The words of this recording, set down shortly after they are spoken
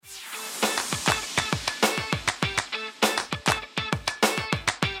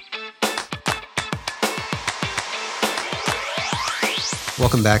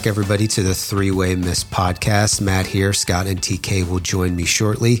Welcome back, everybody, to the Three-Way Miss podcast. Matt here. Scott and TK will join me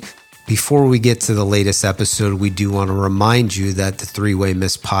shortly. Before we get to the latest episode, we do want to remind you that the Three-Way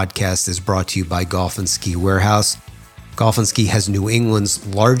Miss podcast is brought to you by Golf and Ski Warehouse. Golf and Ski has New England's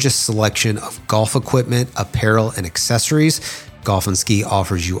largest selection of golf equipment, apparel, and accessories. Golf and Ski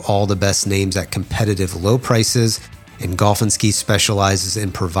offers you all the best names at competitive low prices. And Golf and Ski specializes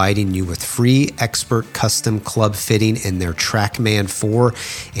in providing you with free expert custom club fitting in their TrackMan 4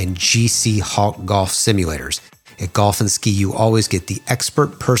 and GC Hawk golf simulators. At Golf and Ski, you always get the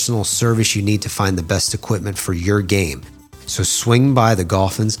expert personal service you need to find the best equipment for your game. So swing by the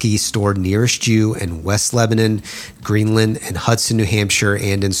Golf and Ski store nearest you in West Lebanon, Greenland, and Hudson, New Hampshire,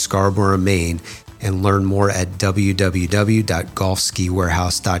 and in Scarborough, Maine, and learn more at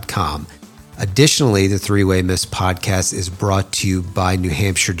www.golfskiwarehouse.com. Additionally, the Three-Way Miss podcast is brought to you by New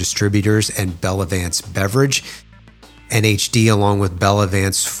Hampshire Distributors and Bellavance Beverage. NHD, along with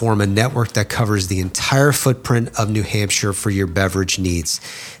Bellavance, form a network that covers the entire footprint of New Hampshire for your beverage needs.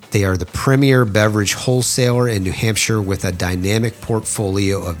 They are the premier beverage wholesaler in New Hampshire with a dynamic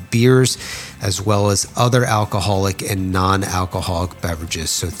portfolio of beers, as well as other alcoholic and non-alcoholic beverages.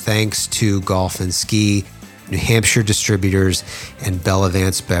 So thanks to Golf and Ski, New Hampshire Distributors, and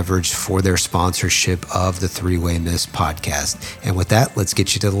Bellavance Beverage for their sponsorship of the Three-Way Miss podcast. And with that, let's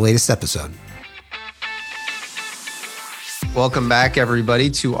get you to the latest episode. Welcome back, everybody,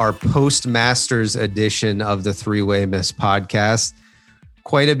 to our post-Masters edition of the Three-Way Miss podcast.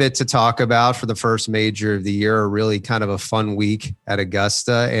 Quite a bit to talk about for the first major of the year, really kind of a fun week at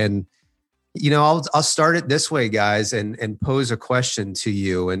Augusta. And, you know, I'll start it this way, guys, and pose a question to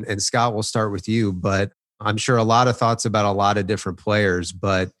you. And Scott, we'll start with you, but I'm sure a lot of thoughts about a lot of different players,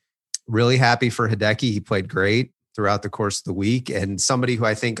 but really happy for Hideki. He played great throughout the course of the week, and somebody who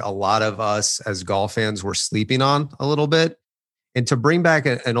I think a lot of us as golf fans were sleeping on a little bit. And to bring back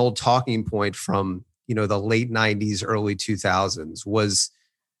an old talking point from, you know, the late 90s, early 2000s, was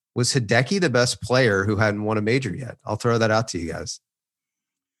Hideki the best player who hadn't won a major yet? I'll throw that out to you guys.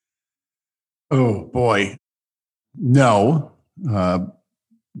 Oh, boy. No.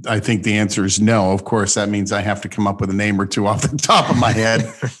 I think the answer is no. Of course, that means I have to come up with a name or two off the top of my head.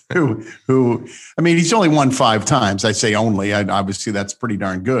 who, I mean, he's only won 5 times. I say only. Obviously, that's pretty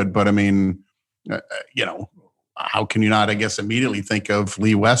darn good. But I mean, you know, how can you not, I guess, immediately think of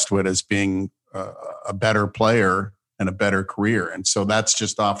Lee Westwood as being a better player and a better career? And so that's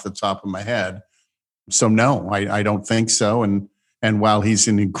just off the top of my head. So no, I don't think so. And while he's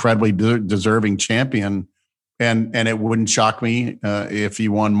an incredibly deserving champion, and it wouldn't shock me if he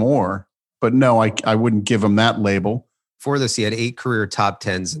won more, but no, I wouldn't give him that label. For this, he had 8 career top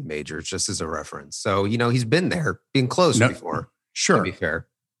 10s in majors, just as a reference. So, you know, he's been there, being close before. Sure. To be fair.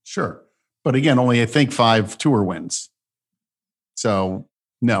 Sure. But again, only I think 5 tour wins. So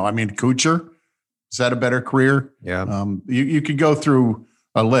no, I mean, Kuchar, is that a better career? Yeah. You could go through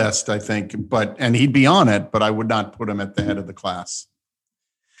a list, I think, and he'd be on it, but I would not put him at the head of the class.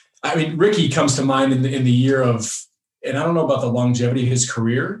 I mean, Ricky comes to mind in the year of, and I don't know about the longevity of his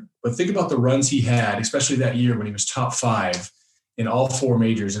career, but think about the runs he had, especially that year when he was top 5 in all 4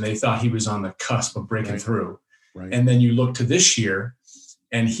 majors, and they thought he was on the cusp of breaking through. Right. And then you look to this year,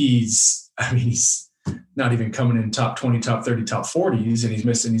 and he's not even coming in top 20, top 30, top 40s, and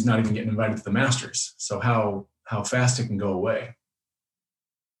he's not even getting invited to the Masters. So how fast it can go away.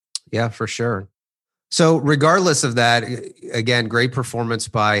 Yeah, for sure. So regardless of that, again, great performance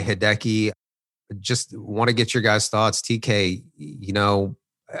by Hideki. Just want to get your guys' thoughts. TK, you know,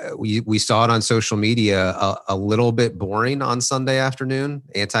 we saw it on social media, a little bit boring on Sunday afternoon,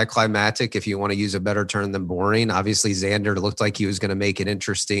 anticlimactic, if you want to use a better term than boring. Obviously, Xander looked like he was going to make it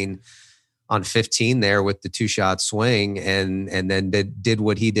interesting on 15 there with the 2-shot swing, and then did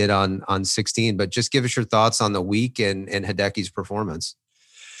what he did on 16. But just give us your thoughts on the week and Hideki's performance.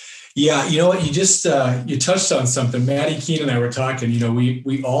 Yeah, you know what? You just you touched on something. Maddie Keene and I were talking. You know,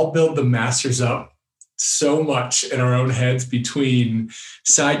 we all build the Masters up so much in our own heads between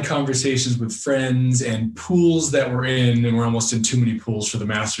side conversations with friends and pools that we're in, and we're almost in too many pools for the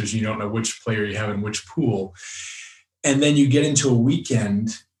Masters. You don't know which player you have in which pool, and then you get into a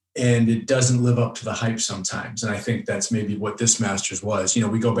weekend and it doesn't live up to the hype sometimes. And I think that's maybe what this Masters was. You know,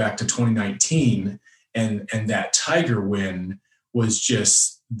 we go back to 2019, and that Tiger win was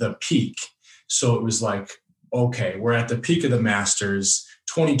just the peak. So it was like, okay, we're at the peak of the Masters.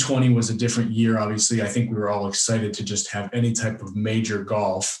 2020 was a different year. Obviously, I think we were all excited to just have any type of major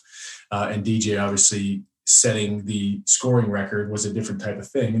golf. And DJ obviously setting the scoring record was a different type of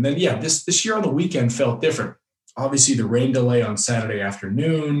thing. And then, yeah, this year on the weekend felt different. Obviously, the rain delay on Saturday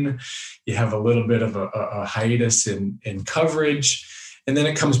afternoon, you have a little bit of a hiatus in coverage. And then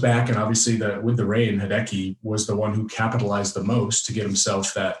it comes back, and obviously with the rain, Hideki was the one who capitalized the most to get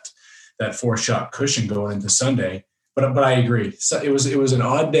himself that 4-shot cushion going into Sunday. But I agree. So it was an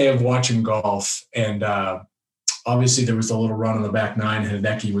odd day of watching golf, and obviously there was a little run on the back nine.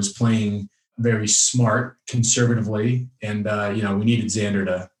 Hideki was playing very smart, conservatively, and we needed Xander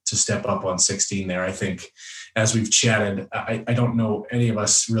to step up on 16 there. I think, as we've chatted, I don't know any of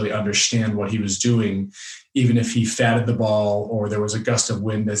us really understand what he was doing, even if he fatted the ball or there was a gust of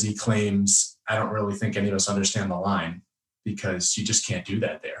wind, as he claims. I don't really think any of us understand the line, because you just can't do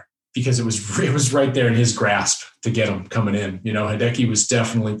that there, because it was right there in his grasp to get him coming in. Hideki was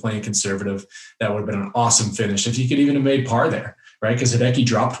definitely playing conservative. That would have been an awesome finish if he could even have made par there, right? Because Hideki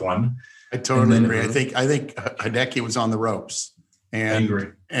dropped one. I totally agree. I think Hideki was on the ropes, and I agree.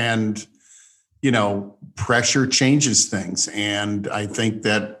 And pressure changes things, and I think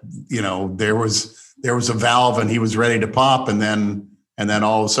that there was a valve, and he was ready to pop, and then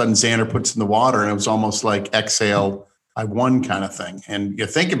all of a sudden Xander puts in the water, and it was almost like exhale, I won kind of thing. And you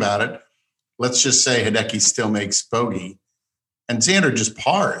think about it, let's just say Hideki still makes bogey, and Xander just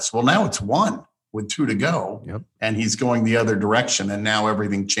pars. Well, now it's 1 with 2 to go. Yep. And he's going the other direction, and now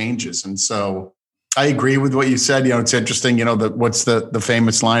everything changes. And so I agree with what you said. It's interesting, what's the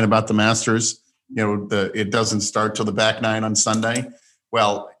famous line about the Masters? It doesn't start till the back nine on Sunday.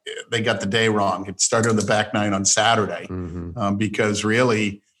 Well, they got the day wrong. It started on the back nine on Saturday, because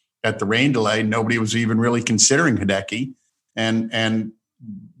really at the rain delay, nobody was even really considering Hideki. And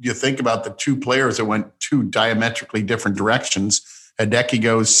you think about the 2 players that went 2 diametrically different directions. Hideki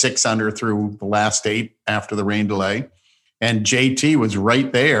goes 6 under through the last 8 after the rain delay. And JT was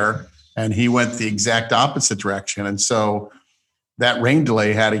right there, and he went the exact opposite direction. And so that rain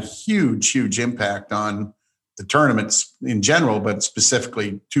delay had a huge, huge impact on the tournaments in general, but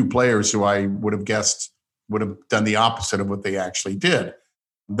specifically 2 players who I would have guessed would have done the opposite of what they actually did.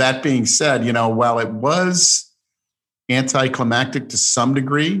 That being said, while it was anticlimactic to some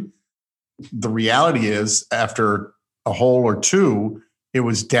degree, the reality is after a hole or 2, it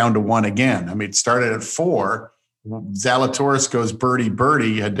was down to 1 again. I mean, it started at 4. Zalatoris goes birdie,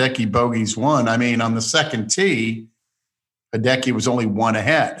 Hideki bogeys 1. I mean, on the second tee, Hideki was only 1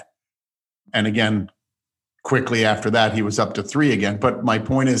 ahead. And again, quickly after that, he was up to 3 again. But my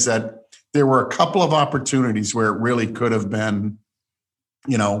point is that there were a couple of opportunities where it really could have been,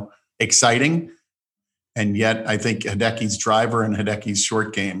 exciting. And yet I think Hideki's driver and Hideki's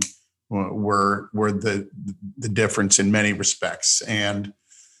short game were the difference in many respects. And,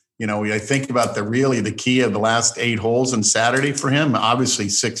 I think about the key of the last 8 holes on Saturday for him. Obviously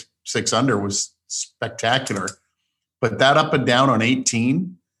 6 under was spectacular, but that up and down on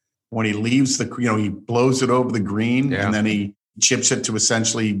 18, when he leaves he blows it over the green, and then he chips it to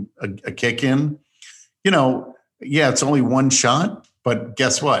essentially a kick in, it's only 1 shot, but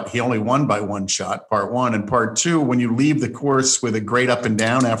guess what? He only won by 1 shot, part 1. And part 2, when you leave the course with a great up and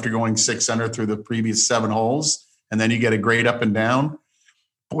down after going 6 under through the previous 7 holes, and then you get a great up and down,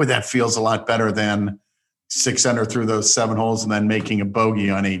 boy, that feels a lot better than 6 under through those 7 holes and then making a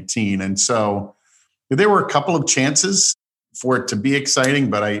bogey on 18. And so there were a couple of chances for it to be exciting,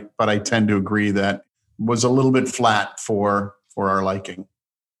 but I tend to agree that was a little bit flat for our liking.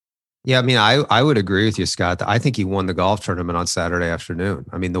 Yeah, I mean, I would agree with you, Scott. I think he won the golf tournament on Saturday afternoon.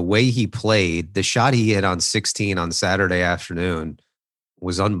 I mean, the way he played, the shot he hit on 16 on Saturday afternoon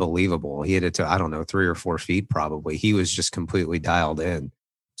was unbelievable. He hit it to, 3 or 4 feet probably. He was just completely dialed in.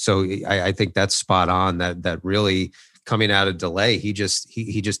 So I think that's spot on. That really coming out of delay, he just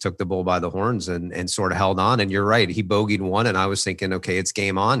took the bull by the horns and sort of held on. And you're right, he bogeyed 1, and I was thinking, okay, it's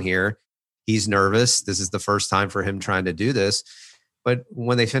game on here. He's nervous. This is the first time for him trying to do this. But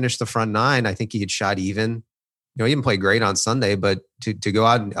when they finished the front 9, I think he had shot even. He didn't play great on Sunday, but to go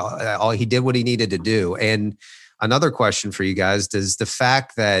out and he did what he needed to do. And another question for you guys: does the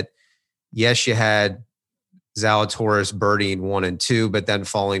fact that, yes, you had Zalatoris birdieing 1 and 2, but then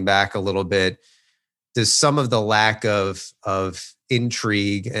falling back a little bit, does some of the lack of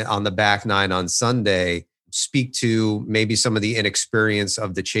intrigue on the back 9 on Sunday speak to maybe some of the inexperience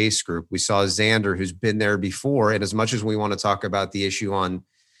of the chase group? We saw Xander, who's been there before, and as much as we want to talk about the issue on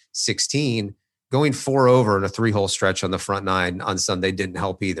 16, going 4 over in a 3-hole stretch on the front 9 on Sunday didn't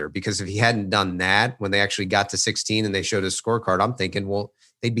help either, because if he hadn't done that when they actually got to 16 and they showed his scorecard, I'm thinking, well,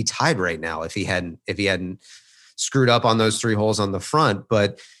 they'd be tied right now if he hadn't screwed up on those 3 holes on the front.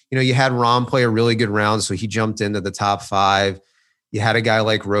 But you had Rahm play a really good round, so he jumped into the top 5. You had a guy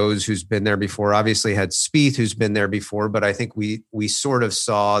like Rose who's been there before. Obviously had Spieth who's been there before, but I think we sort of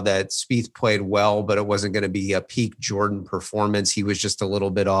saw that Spieth played well, but it wasn't going to be a peak Jordan performance. He was just a little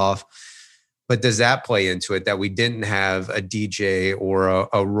bit off. But does that play into it that we didn't have a DJ or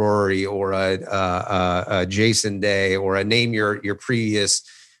a Rory or a Jason Day or a name your previous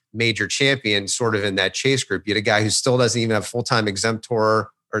major champion sort of in that chase group? You had a guy who still doesn't even have full-time exempt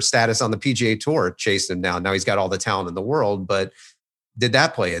tour or status on the PGA Tour chasing him down. Now he's got all the talent in the world, but did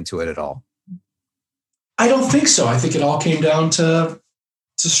that play into it at all? I don't think so. I think it all came down to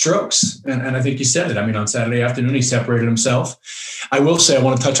strokes. And I think you said it. I mean, on Saturday afternoon, he separated himself. I will say, I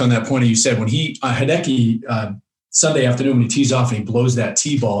want to touch on that point that you said when Hideki, Sunday afternoon, when he tees off and he blows that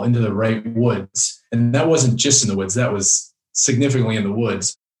tee ball into the right woods. And that wasn't just in the woods. That was significantly in the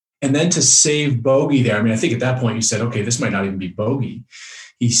woods. And then to save bogey there. I mean, I think at that point you said, okay, this might not even be bogey.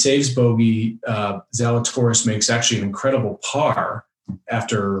 He saves bogey. Zalatoris makes actually an incredible par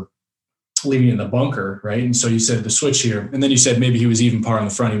after leaving in the bunker, right? And so you said the switch here, and then you said maybe he was even par on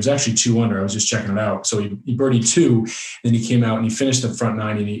the front. He was actually 2 under. I was just checking it out. So he birdied 2, then he came out and he finished the front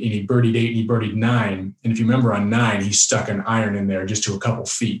 9, and he birdied 8 and he birdied 9. And if you remember on 9, he stuck an iron in there just to a couple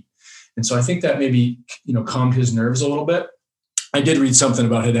feet. And so I think that maybe, calmed his nerves a little bit. I did read something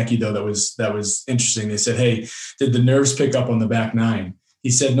about Hideki though that was interesting. They said, hey, did the nerves pick up on the back 9? He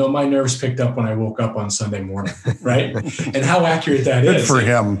said, no, my nerves picked up when I woke up on Sunday morning, right? And how accurate that Good is. for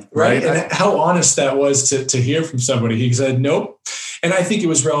him, right? And how honest that was to hear from somebody. He said, nope. And I think it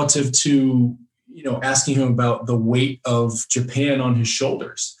was relative to, asking him about the weight of Japan on his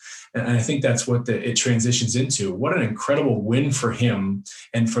shoulders. And I think that's what it transitions into. What an incredible win for him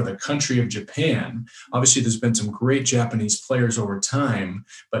and for the country of Japan. Obviously, there's been some great Japanese players over time,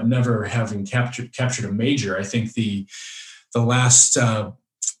 but never having captured a major. I think the last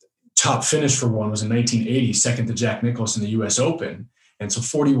top finish for one was in 1980, second to Jack Nicklaus in the U.S. Open. And so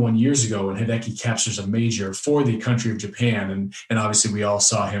 41 years ago, when Hideki captures a major for the country of Japan, and obviously we all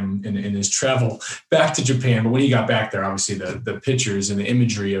saw him in his travel back to Japan. But when he got back there, obviously the pictures and the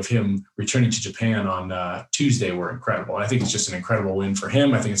imagery of him returning to Japan on Tuesday were incredible. And I think it's just an incredible win for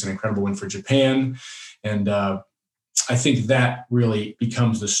him. I think it's an incredible win for Japan. And I think that really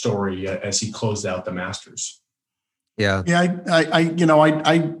becomes the story as he closed out the Masters. Yeah. Yeah.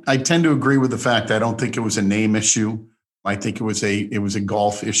 I tend to agree with the fact that I don't think it was a name issue. I think it was a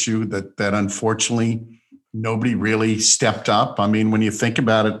golf issue that unfortunately nobody really stepped up. I mean, when you think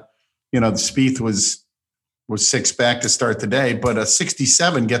about it, the Spieth was 6 back to start the day, but a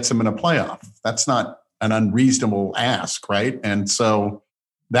 67 gets him in a playoff. That's not an unreasonable ask, right? And so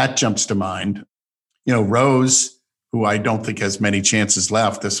that jumps to mind. Rose, who I don't think has many chances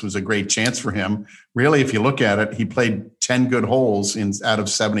left. This was a great chance for him. Really, if you look at it, he played 10 good holes out of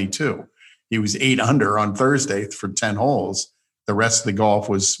 72. He was 8 under on Thursday for 10 holes. The rest of the golf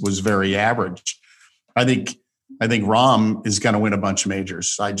was very average. I think Rahm is going to win a bunch of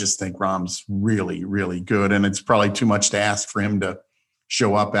majors. I just think Rahm's really, really good. And it's probably too much to ask for him to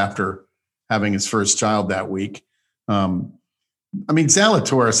show up after having his first child that week. Zalatoris,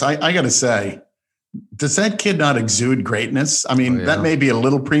 I got to say, does that kid not exude greatness? I mean, That may be a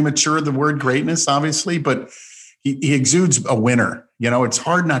little premature, the word greatness, obviously, but he exudes a winner. It's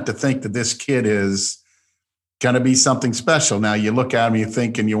hard not to think that this kid is going to be something special. Now you look at him, you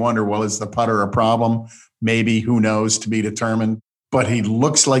think, and you wonder, well, is the putter a problem? Maybe, who knows, to be determined. But he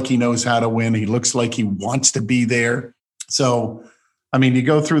looks like he knows how to win. He looks like he wants to be there. So, you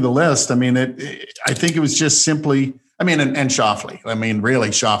go through the list. I think it was just simply, and Schauffele. Really,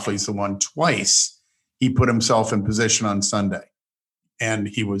 Schauffele's the one twice he put himself in position on Sunday. And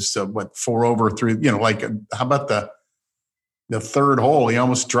he was, 4 over through, how about the third hole? He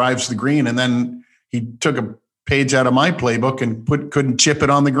almost drives the green, and then he took a page out of my playbook and couldn't chip it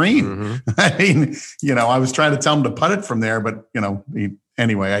on the green. Mm-hmm. I was trying to tell him to putt it from there, but,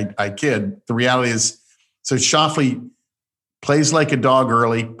 anyway, I kid. The reality is, so Schauffele plays like a dog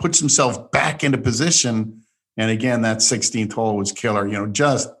early, puts himself back into position. And again, that 16th hole was killer.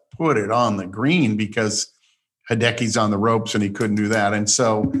 Just put it on the green because Hideki's on the ropes and he couldn't do that. And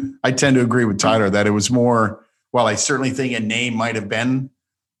so I tend to agree with Tyler that it was more, while I certainly think a name might have been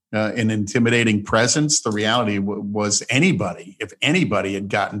an intimidating presence, the reality was if anybody had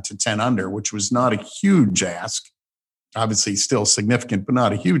gotten to 10 under, which was not a huge ask, obviously still significant, but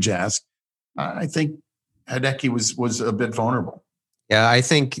not a huge ask, I think Hideki was a bit vulnerable. Yeah, I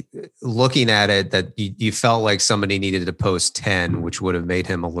think looking at it, that you felt like somebody needed to post 10, which would have made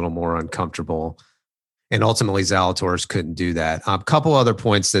him a little more uncomfortable. And ultimately, Zalatoris couldn't do that. A couple other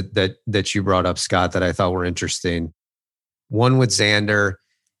points that you brought up, Scott, that I thought were interesting. One with Xander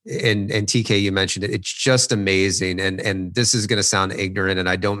and TK, you mentioned it. It's just amazing. And this is going to sound ignorant, and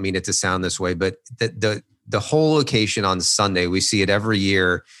I don't mean it to sound this way, but the whole location on Sunday, we see it every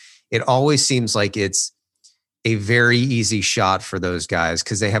year. It always seems like it's a very easy shot for those guys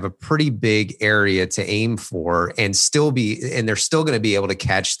because they have a pretty big area to aim for and they're still going to be able to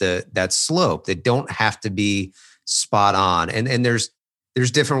catch that slope. They don't have to be spot on. And there's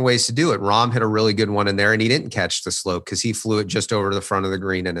different ways to do it. Rahm hit a really good one in there and he didn't catch the slope because he flew it just over to the front of the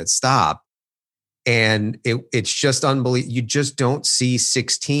green and it stopped. And it's just unbelievable. You just don't see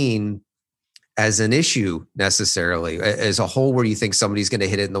 16 as an issue necessarily as a whole where you think somebody's going to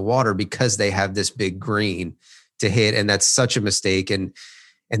hit it in the water because they have this big green to hit. And that's such a mistake. And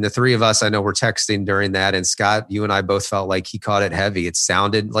the three of us, I know we're texting during that. And Scott, you and I both felt like he caught it heavy. It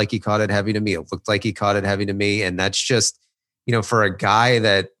sounded like he caught it heavy to me. It looked like he caught it heavy to me. And that's just, for a guy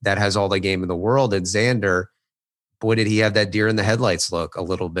that has all the game in the world, and Xander, boy, did he have that deer in the headlights look a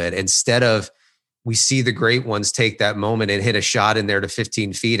little bit. Instead of, we see the great ones take that moment and hit a shot in there to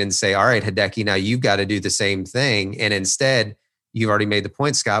 15 feet and say, all right, Hideki, now you've got to do the same thing. And instead, you've already made the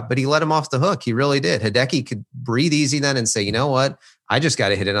point, Scott, but he let him off the hook. He really did. Hideki could breathe easy then and say, you know what? I just got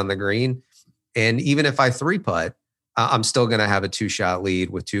to hit it on the green. And even if I 3-putt, I'm still going to have a 2-shot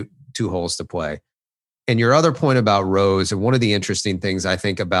lead with two holes to play. And your other point about Rose, and one of the interesting things I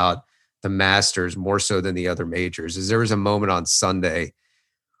think about the Masters more so than the other majors is there was a moment on Sunday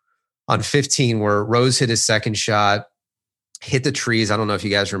on 15 where Rose hit his second shot, hit the trees. I don't know if you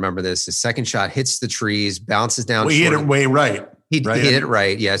guys remember this. His second shot hits the trees, bounces down. He hit it way right. He hit it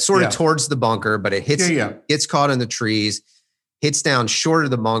right. Yeah. Sort of towards the bunker, but it hits, gets caught in the trees, hits down short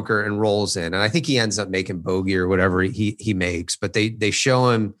of the bunker and rolls in. And I think he ends up making bogey or whatever he makes, but they show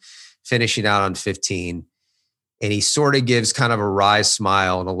him finishing out on 15. And he sort of gives kind of a wry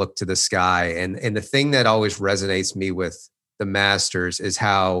smile and a look to the sky. And the thing that always resonates me with the Masters is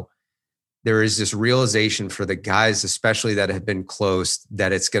how there is this realization for the guys, especially that have been close,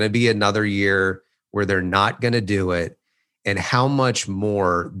 that it's going to be another year where they're not going to do it. And how much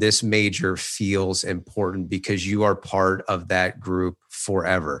more this major feels important because you are part of that group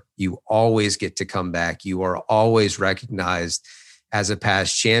forever. You always get to come back. You are always recognized as a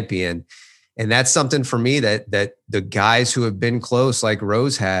past champion. And that's something for me that the guys who have been close, like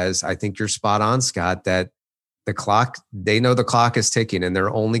Rose has, I think you're spot on, Scott, that the clock, they know the clock is ticking and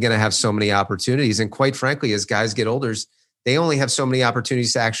they're only going to have so many opportunities. And quite frankly, as guys get older, they only have so many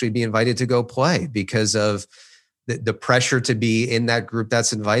opportunities to actually be invited to go play because of the pressure to be in that group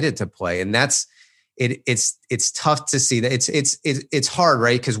that's invited to play. And that's, it's tough to see that it's hard,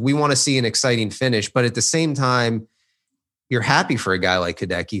 right? Because we want to see an exciting finish, but at the same time, you're happy for a guy like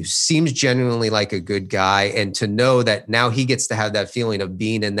Hideki who seems genuinely like a good guy. And to know that now he gets to have that feeling of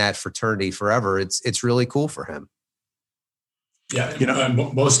being in that fraternity forever. It's really cool for him. Yeah,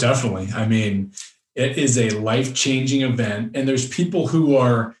 most definitely. I mean, it is a life-changing event. And there's people who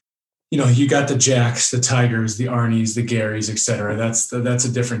are, you got the Jacks, the Tigers, the Arnies, the Garys, et cetera. That's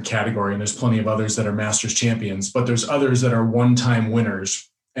a different category. And there's plenty of others that are Masters champions, but there's others that are one-time winners.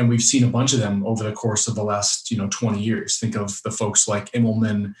 And we've seen a bunch of them over the course of the last, 20 years. Think of the folks like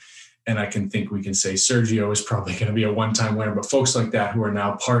Immelman, and I can think we can say Sergio is probably going to be a one-time winner, but folks like that who are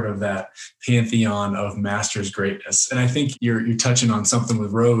now part of that pantheon of Masters greatness. And I think you're touching on something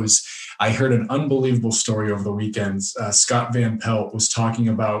with Rose. I heard an unbelievable story over the weekends. Scott Van Pelt was talking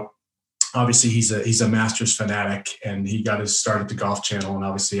about, obviously he's a Masters fanatic, and he got his start at the Golf Channel, and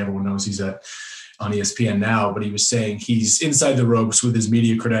obviously everyone knows he's on ESPN now, but he was saying he's inside the ropes with his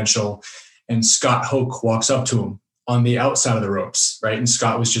media credential, and Scott Hoke walks up to him on the outside of the ropes, right? And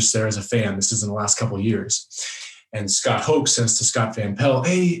Scott was just there as a fan. This is in the last couple of years. And Scott Hoke says to Scott Van Pelt,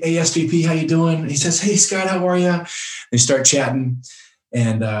 hey, SVP, how you doing? And he says, hey, Scott, how are you? They start chatting,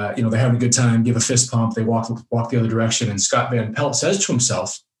 and they're having a good time, give a fist pump. They walk the other direction, and Scott Van Pelt says to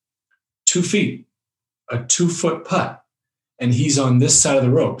himself, 2 feet, a 2-foot putt, and he's on this side of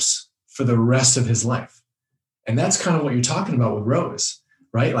the ropes for the rest of his life. And that's kind of what you're talking about with Rose,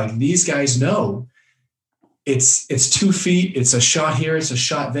 right? Like, these guys know it's 2 feet, it's a shot here, it's a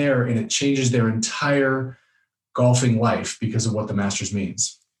shot there, and it changes their entire golfing life because of what the Masters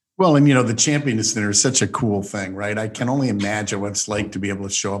means. Well, and the Champions Dinner is such a cool thing, right? I can only imagine what it's like to be able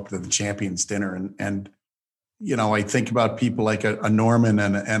to show up to the Champions Dinner. And I think about people like a Norman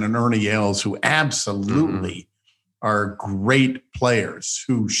and an Ernie Els who absolutely are great players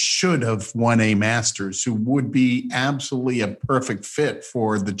who should have won a Masters, who would be absolutely a perfect fit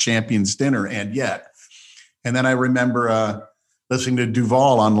for the Champions Dinner. And then I remember listening to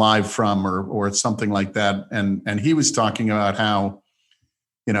Duval on Live From or something like that. And he was talking about how,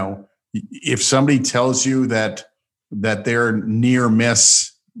 if somebody tells you that their near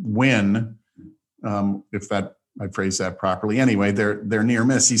miss win, if I phrase that properly. Anyway, they're near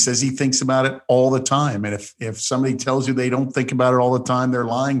miss. He says he thinks about it all the time. And if somebody tells you they don't think about it all the time, they're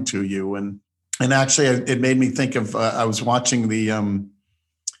lying to you. And And actually, it made me think of I was watching the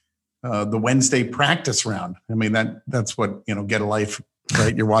Wednesday practice round. I mean, that's what, get a life,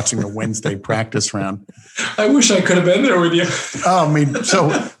 right? You're watching the Wednesday practice round. I wish I could have been there with you. Oh, I mean,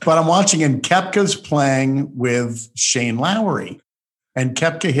 but I'm watching, and Koepka's playing with Shane Lowry. And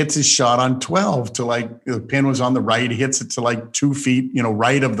Koepka hits his shot on 12 to the pin was on the right. He hits it to 2 feet,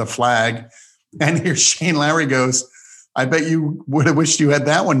 right of the flag. And here Shane Lowry goes, I bet you would have wished you had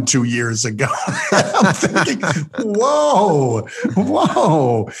that one 2 years ago. I'm thinking, whoa.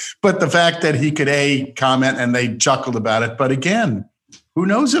 But the fact that he could comment and they chuckled about it. But again, who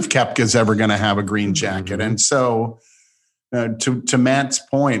knows if Koepka's ever going to have a green jacket. Mm-hmm. And so to Matt's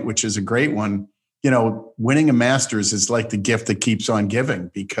point, which is a great one, winning a Masters is like the gift that keeps on giving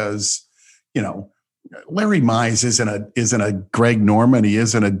because, Larry Mize isn't a Greg Norman. He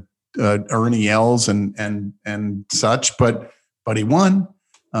isn't a Ernie Els and such, but he won,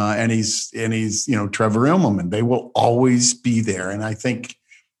 and he's Trevor Immelman. They will always be there, and I think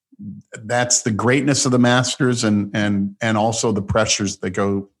that's the greatness of the Masters, and also the pressures that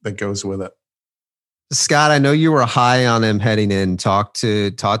goes with it. Scott, I know you were high on him heading in. Talk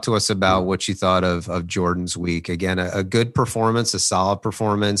to us about what you thought of Jordan's week. Again, a good performance, a solid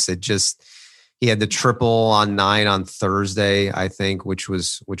performance. He had the triple on 9 on Thursday, I think, which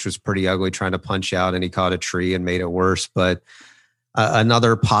was pretty ugly, trying to punch out, and he caught a tree and made it worse. But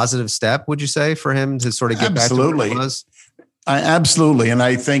another positive step, would you say, for him to sort of get back to where he was? Absolutely. And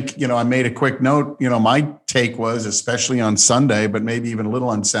I think, I made a quick note, my take was, especially on Sunday, but maybe even a little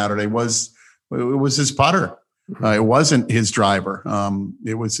on Saturday, it was his putter. It wasn't his driver.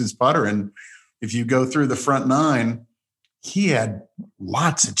 It was his putter. And if you go through the front 9, he had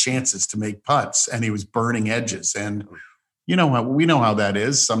lots of chances to make putts, and he was burning edges. And we know how that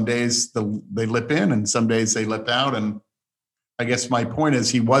is. Some days they lip in, and some days they lip out. And I guess my point is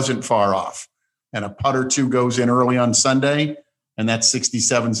he wasn't far off. And a putt or two goes in early on Sunday, and that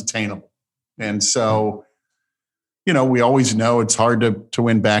 67 is attainable. And so, we always know it's hard to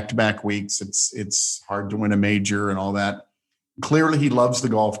win back-to-back weeks. It's hard to win a major and all that. Clearly, he loves the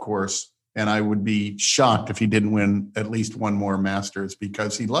golf course. And I would be shocked if he didn't win at least one more Masters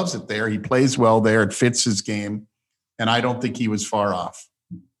because he loves it there. He plays well there. It fits his game. And I don't think he was far off.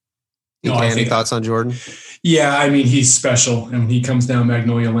 Any thoughts on Jordan? Yeah, I mean, he's special. And when he comes down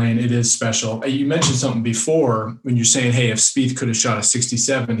Magnolia Lane, it is special. You mentioned something before when you're saying, hey, if Spieth could have shot a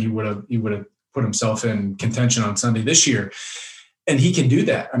 67, he would have put himself in contention on Sunday this year. And he can do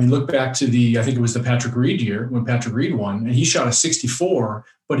that. I mean, look back to I think it was the Patrick Reed year when Patrick Reed won, and he shot a 64,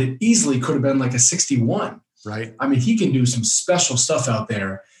 but it easily could have been like a 61. Right. I mean, he can do some special stuff out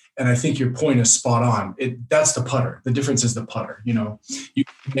there. And I think your point is spot on. That's the putter. The difference is the putter. You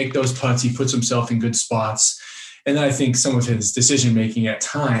make those putts, he puts himself in good spots. And then I think some of his decision-making at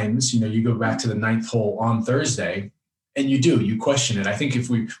times, you go back to the 9th hole on Thursday, and you question it. I think if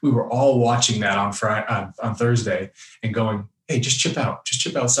we were all watching that on Thursday and going, hey, just chip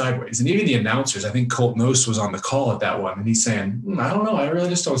out sideways. And even the announcers, I think Colt Knost was on the call at that one, and he's saying, I don't know, I really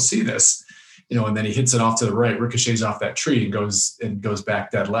just don't see this. And then he hits it off to the right, ricochets off that tree and goes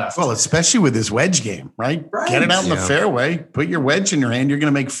back dead left. Well, especially with his wedge game, right? Get it out in the fairway, put your wedge in your hand, you're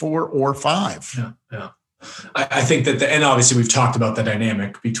going to make 4 or 5. Yeah. I think that and obviously we've talked about the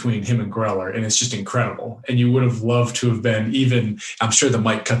dynamic between him and Greller, and it's just incredible. And you would have loved to have been I'm sure the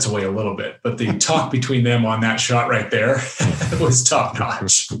mic cuts away a little bit, but the talk between them on that shot right there was top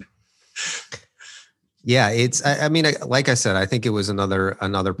notch. Yeah, I mean, like I said, I think it was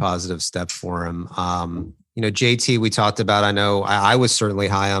another positive step for him. JT, we talked about, I know I was certainly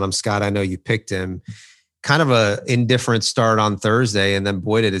high on him. Scott, I know you picked him. Kind of a indifferent start on Thursday. And then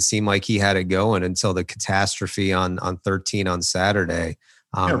boy, did it seem like he had it going until the catastrophe on 13 on Saturday.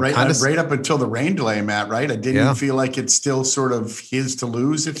 Right up until the rain delay, Matt, right? I didn't feel like it's still sort of his to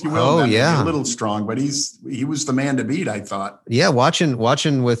lose, if you will. Oh, yeah. A little strong, but he was the man to beat, I thought. Yeah, watching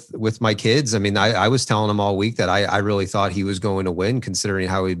with my kids, I mean, I was telling them all week that I really thought he was going to win considering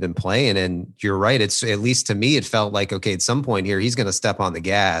how he'd been playing. And you're right. It's, at least to me, it felt like, okay, at some point here, he's going to step on the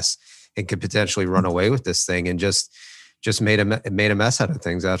gas and could potentially run away with this thing, and just made a mess out of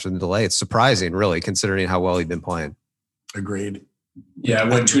things after the delay. It's surprising, really, considering how well he'd been playing. Agreed. Yeah, it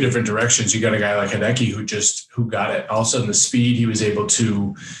went 2 different directions. You got a guy like Hideki who got it. All of a sudden, the speed he was able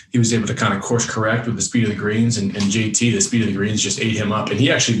to kind of course correct with the speed of the greens, and JT, the speed of the greens just ate him up. And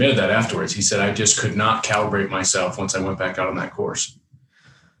he actually admitted that afterwards. He said, "I just could not calibrate myself once I went back out on that course."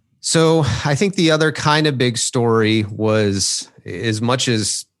 So I think the other kind of big story was, as much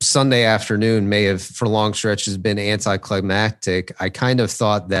as Sunday afternoon may have for long stretches been anticlimactic, I kind of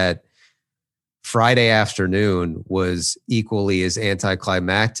thought that Friday afternoon was equally as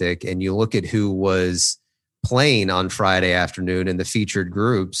anticlimactic. And you look at who was playing on Friday afternoon in the featured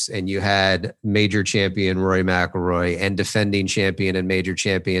groups, and you had major champion Rory McIlroy and defending champion and major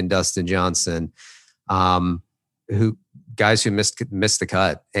champion Dustin Johnson, who missed the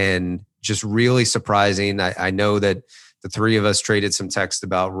cut, and just really surprising. I know that the three of us traded some text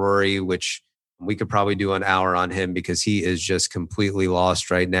about Rory, which we could probably do an hour on him because he is just completely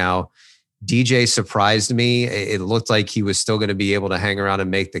lost right now. DJ surprised me. It looked like he was still going to be able to hang around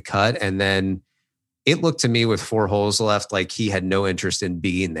and make the cut. And then it looked to me with 4 holes left like he had no interest in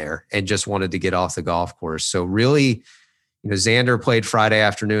being there and just wanted to get off the golf course. So really, Xander played Friday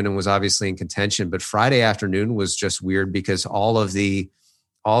afternoon and was obviously in contention, but Friday afternoon was just weird because all of the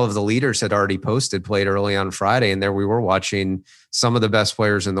leaders had already played early on Friday. And there we were watching some of the best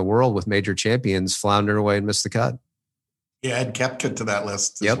players in the world with major champions flounder away and miss the cut. Yeah, Ed Koepka to that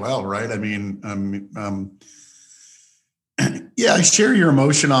list as well, right? I mean, yeah, I share your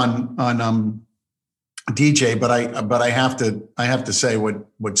emotion on DJ, but I have to say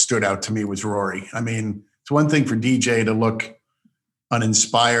what stood out to me was Rory. I mean, it's one thing for DJ to look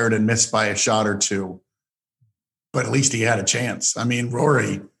uninspired and miss by a shot or two, but at least he had a chance. I mean,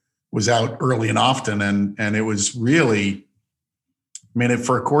 Rory was out early and often, and it was really, I mean,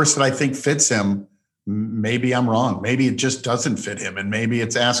 for a course that I think fits him, maybe I'm wrong. Maybe it just doesn't fit him, and maybe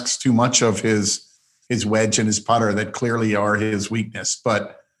it asks too much of his wedge and his putter that clearly are his weakness.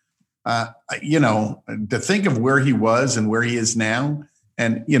 But to think of where he was and where he is now,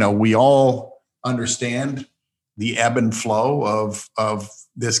 and we all understand the ebb and flow of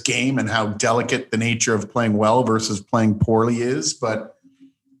this game and how delicate the nature of playing well versus playing poorly is. But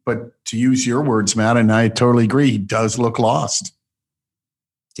to use your words, Matt, and I totally agree, he does look lost.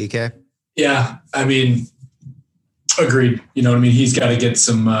 TK? Yeah, I mean, agreed. You know what I mean? He's got to get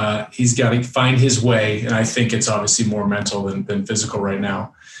some, he's got to find his way. And I think it's obviously more mental than physical right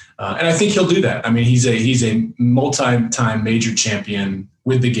now. And I think he'll do that. I mean, he's a multi-time major champion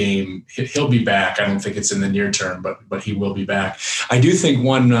with the game. He'll be back. I don't think it's in the near term, but he will be back. I do think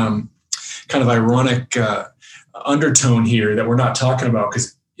one kind of ironic undertone here that we're not talking about,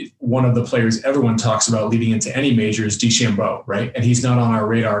 because one of the players everyone talks about leading into any major is DeChambeau, right? And he's not on our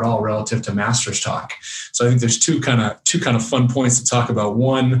radar at all relative to Masters talk. So I think there's two kind of fun points to talk about.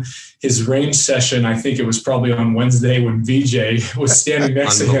 One, his range session. I think it was probably on Wednesday when VJ was standing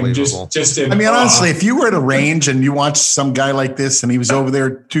next to him. Just in honestly, if you were at a range and you watched some guy like this and he was over there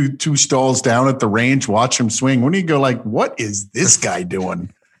two stalls down at the range, watch him swing, wouldn't you go like, what is this guy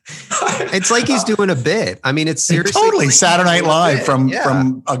doing? It's like he's doing a bit. I mean, it's seriously totally like Saturday Night Live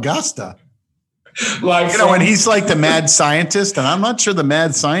from Augusta. And he's like the mad scientist, and I'm not sure the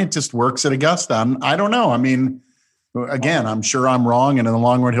mad scientist works at Augusta. I don't know. I mean, again, I'm sure I'm wrong, and in the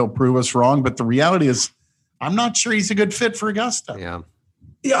long run, he'll prove us wrong. But the reality is, I'm not sure he's a good fit for Augusta.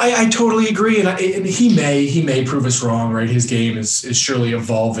 Yeah, I totally agree, and he may prove us wrong. Right, his game is surely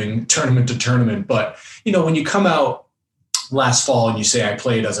evolving tournament to tournament. But when you come out last fall and you say I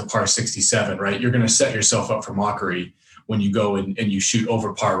played as a par 67, right? You're going to set yourself up for mockery when you go and you shoot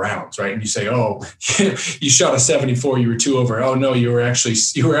over par rounds, right? And you say, oh, you shot a 74, you were 2 over. Oh no, you were actually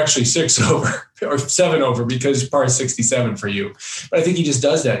 6 over or 7 over because par 67 for you. But I think he just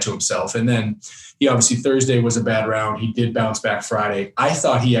does that to himself. And then he obviously, Thursday was a bad round. He did bounce back Friday. I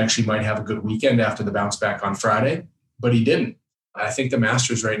thought he actually might have a good weekend after the bounce back on Friday, but he didn't. I think the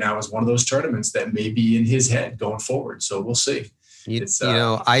Masters right now is one of those tournaments that may be in his head going forward. So we'll see.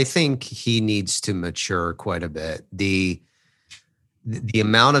 I think he needs to mature quite a bit. The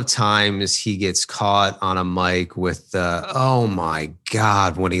amount of times he gets caught on a mic with oh my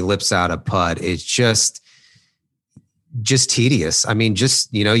God, when he lips out a putt, it's just tedious. I mean,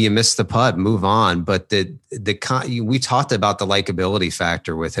 you miss the putt, move on. But we talked about the likability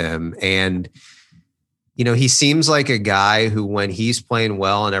factor with him, and he seems like a guy who, when he's playing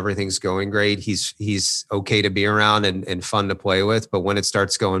well and everything's going great, he's okay to be around and fun to play with. But when it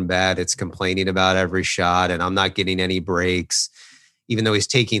starts going bad, it's complaining about every shot, and I'm not getting any breaks, even though he's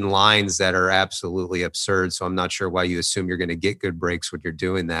taking lines that are absolutely absurd. So I'm not sure why you assume you're going to get good breaks when you're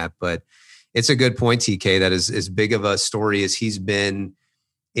doing that. But it's a good point, TK, that is as big of a story as he's been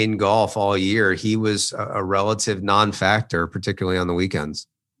in golf all year. He was a relative non-factor, particularly on the weekends.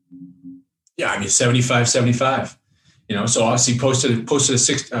 Yeah, I mean, 75. So obviously posted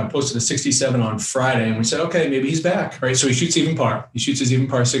a 67 on Friday, and we said, okay, maybe he's back, right? So he shoots even par. He shoots his even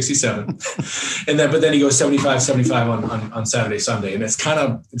par 67, but then he goes 75 on Saturday, Sunday, and it's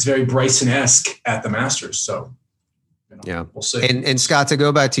very Bryson-esque at the Masters. So we'll see. And Scott, to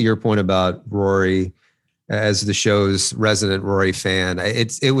go back to your point about Rory, as the show's resident Rory fan,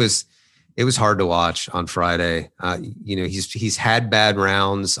 it was It was hard to watch on Friday. He's had bad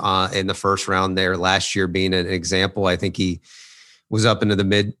rounds in the first round there. Last year being an example, I think he was up into the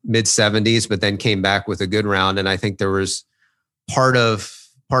mid 70s, but then came back with a good round. And I think there was part of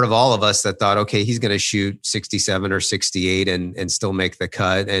all of us that thought, okay, he's going to shoot 67 or 68 and still make the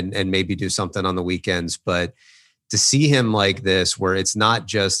cut and maybe do something on the weekends. But to see him like this, where it's not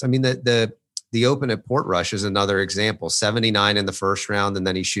just, I mean, the Open at Portrush is another example, 79 in the first round. And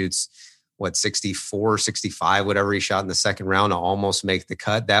then he shoots 64, 65, whatever he shot in the second round to almost make the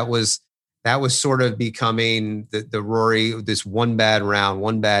cut. That was sort of becoming the Rory, this one bad round,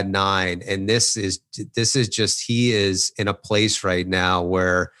 one bad nine. And this is just, he is in a place right now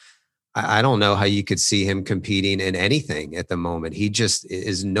where I don't know how you could see him competing in anything at the moment. He just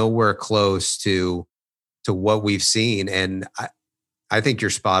is nowhere close to what we've seen. And I think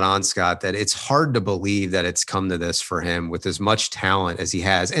you're spot on, Scott, that it's hard to believe that it's come to this for him with as much talent as he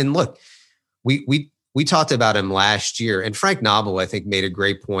has. And look, we talked about him last year, and Frank Nobile, I think, made a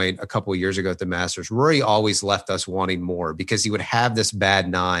great point a couple of years ago at the Masters. Rory always left us wanting more because he would have this bad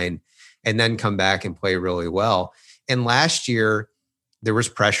nine and then come back and play really well. And last year, there was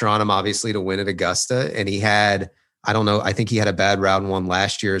pressure on him, obviously, to win at Augusta. And he had, I think he had a bad round one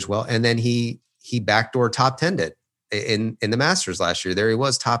last year as well. And then he backdoor top 10'd it in the Masters last year. There he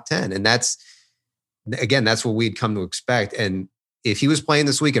was, top 10. And that's what we'd come to expect. And if he was playing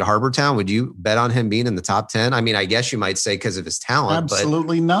this week at Harbour Town, would you bet on him being in the top 10? I mean, I guess you might say because of his talent.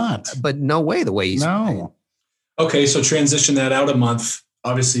 Absolutely not. But no way the way he's playing. Okay, so transition that out a month.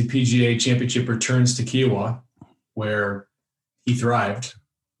 Obviously, PGA Championship returns to Kiawah, where he thrived.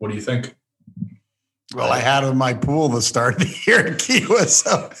 What do you think? Well, I had him in my pool to start the year at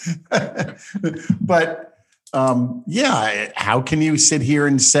Kiawah. But how can you sit here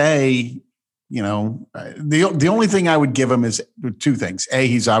and say, the only thing I would give him is two things. A,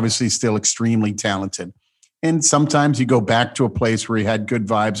 he's obviously still extremely talented. And sometimes you go back to a place where he had good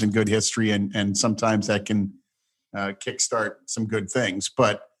vibes and good history, and sometimes that can kickstart some good things.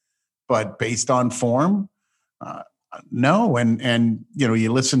 But based on form, no. And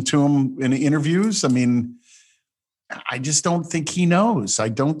you listen to him in interviews. I mean, I just don't think he knows. I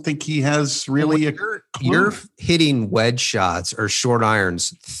don't think he has really a clue. You're hitting wedge shots or short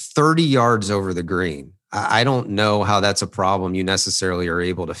irons 30 yards over the green. I don't know how that's a problem you necessarily are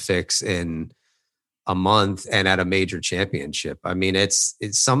able to fix in a month and at a major championship. I mean, it's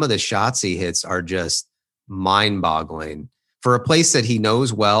some of the shots he hits are just mind-boggling for a place that he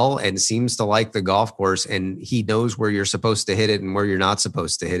knows well and seems to like the golf course, and he knows where you're supposed to hit it and where you're not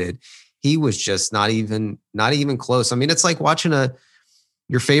supposed to hit it. He was just not even close. I mean, it's like watching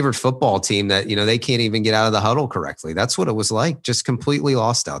your favorite football team that, they can't even get out of the huddle correctly. That's what it was like. Just completely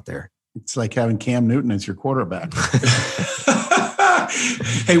lost out there. It's like having Cam Newton as your quarterback.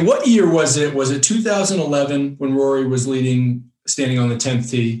 Hey, what year was it? Was it 2011 when Rory was standing on the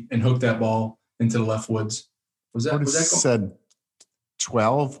 10th tee and hooked that ball into the left woods? Was that said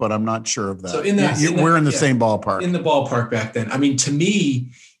 12, but I'm not sure of that. So we're in the same ballpark. In the ballpark back then. I mean, to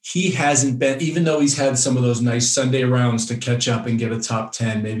me, he hasn't been, even though he's had some of those nice Sunday rounds to catch up and get a top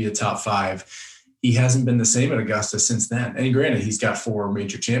 10, maybe a top 5, he hasn't been the same at Augusta since then. And granted, he's got 4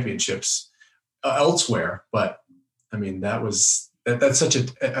 major championships elsewhere, but I mean, that's such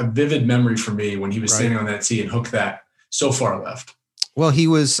a vivid memory for me when he was standing on that tee and hooked that so far left. Well, he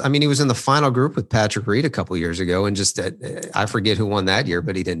was in the final group with Patrick Reed a couple years ago, and just I forget who won that year,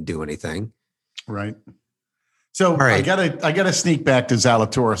 but he didn't do anything. Right. So right. I gotta sneak back to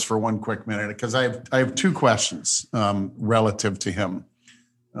Zalatoris for one quick minute because I have 2 questions relative to him.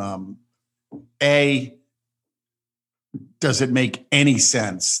 A, does it make any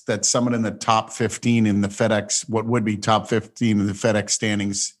sense that someone in the top 15 in the FedEx, what would be top 15 in the FedEx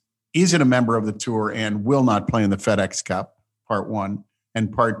standings, isn't a member of the tour and will not play in the FedEx Cup? Part 1.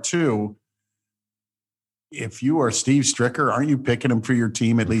 And part 2, if you are Steve Stricker, aren't you picking him for your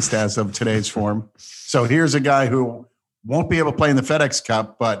team, at least as of today's form? So here's a guy who won't be able to play in the FedEx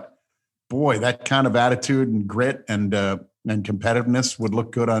Cup, but boy, that kind of attitude and grit and competitiveness would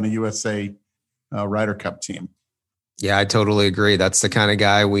look good on a USA Ryder Cup team. Yeah, I totally agree. That's the kind of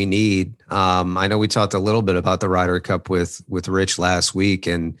guy we need. I know we talked a little bit about the Ryder Cup with Rich last week,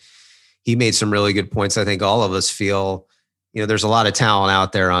 and he made some really good points. I think all of us feel, there's a lot of talent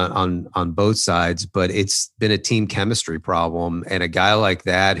out there on both sides, but it's been a team chemistry problem. And a guy like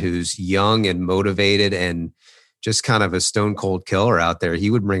that who's young and motivated and just kind of a stone cold killer out there, he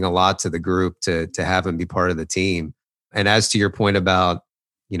would bring a lot to the group to have him be part of the team. And as to your point about,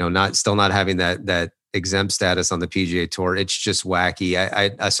 not having that exempt status on the PGA Tour, it's just wacky.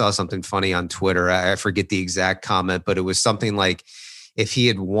 I saw something funny on Twitter. I forget the exact comment, but it was something like if he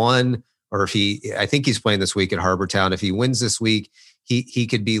had won or I think he's playing this week at Harbor Town. If he wins this week, he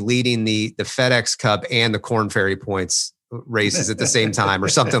could be leading the FedEx Cup and the Korn Ferry Points races at the same time or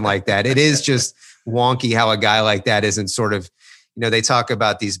something like that. It is just wonky how a guy like that isn't sort of, they talk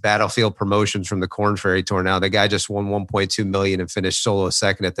about these battlefield promotions from the Korn Ferry Tour. Now the guy just won 1.2 million and finished solo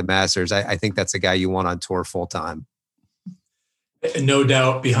second at the Masters. I think that's a guy you want on tour full time. No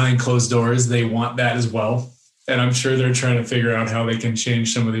doubt behind closed doors, they want that as well. And I'm sure they're trying to figure out how they can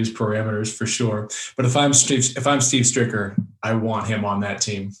change some of these parameters for sure. But if I'm Steve Stricker, I want him on that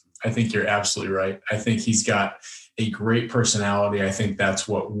team. I think you're absolutely right. I think he's got a great personality. I think that's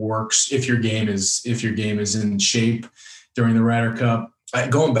what works if your game is in shape during the Ryder Cup.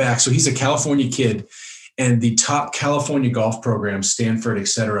 Going back, so he's a California kid, and the top California golf programs, Stanford, et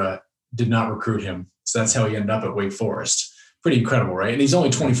cetera, did not recruit him. So that's how he ended up at Wake Forest. Pretty incredible, right? And he's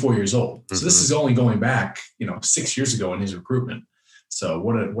only 24 years old. So this is only going back, 6 years ago in his recruitment. So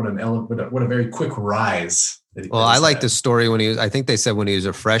what a very quick rise. Well, I like the story I think they said when he was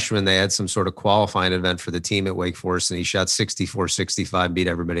a freshman, they had some sort of qualifying event for the team at Wake Forest, and he shot 64-65, beat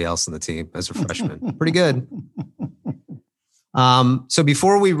everybody else on the team as a freshman. Pretty good. So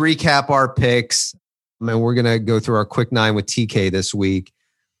before we recap our picks, we're going to go through our quick nine with TK this week.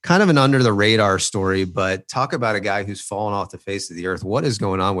 Kind of an under the radar story, but talk about a guy who's fallen off the face of the earth. What is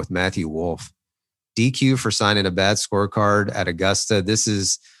going on with Matthew Wolff? DQ for signing a bad scorecard at Augusta. This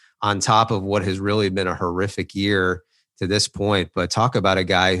is on top of what has really been a horrific year to this point. But talk about a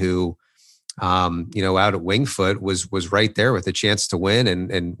guy who, out at Winged Foot was right there with a chance to win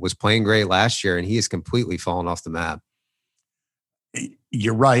and was playing great last year. And he has completely fallen off the map.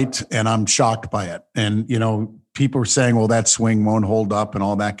 You're right. And I'm shocked by it. And, people are saying, well, that swing won't hold up and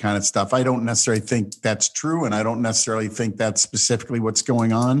all that kind of stuff. I don't necessarily think that's true. And I don't necessarily think that's specifically what's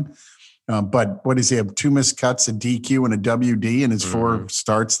going on. But what does he have? 2 missed cuts, a DQ and a WD in his 4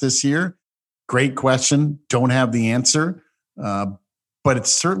 starts this year? Great question. Don't have the answer. But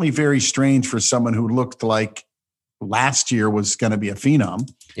it's certainly very strange for someone who looked like last year was going to be a phenom.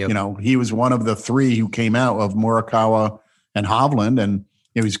 Yep. He was one of the 3 who came out of Morikawa and Hovland, and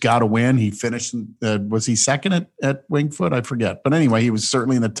he's got to win. He finished, was he second at Winged Foot? I forget. But anyway, he was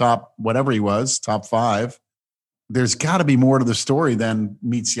certainly in the top, whatever he was, top 5. There's got to be more to the story than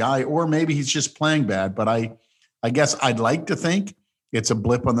meets the eye, or maybe he's just playing bad. But I guess I'd like to think it's a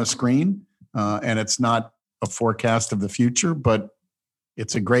blip on the screen and it's not a forecast of the future, but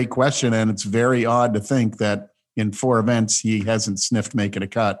it's a great question. And it's very odd to think that in 4 events, he hasn't sniffed making a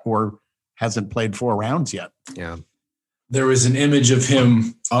cut or hasn't played 4 rounds yet. Yeah. There was an image of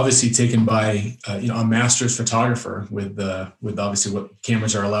him obviously taken by, a Masters photographer with obviously what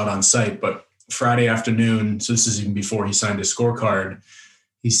cameras are allowed on site, but Friday afternoon. So this is even before he signed his scorecard.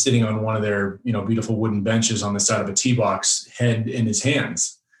 He's sitting on one of their, beautiful wooden benches on the side of a tee box, head in his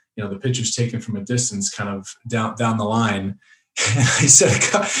hands. The picture's taken from a distance, kind of down the line. And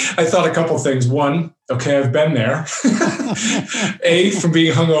I thought a couple of things. One, okay, I've been there. A, from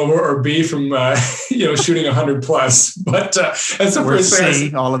being hungover, or B, from shooting 100 plus. But that's the first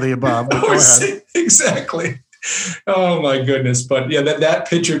thing. All of the above. Exactly. Oh my goodness! But yeah, that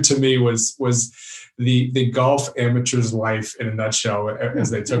picture to me was the golf amateur's life in a nutshell as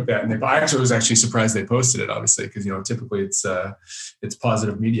they took that. And I was actually surprised they posted it, obviously, because typically it's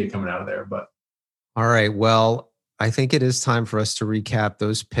positive media coming out of there. But all right, well, I think it is time for us to recap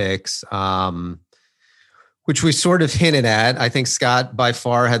those picks, which we sort of hinted at. I think Scott by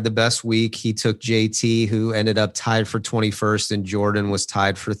far had the best week. He took JT, who ended up tied for 21st, and Jordan was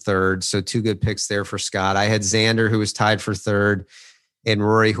tied for 3rd. So 2 good picks there for Scott. I had Xander, who was tied for 3rd, and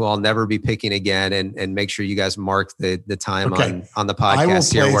Rory, who I'll never be picking again. And make sure you guys mark the time on the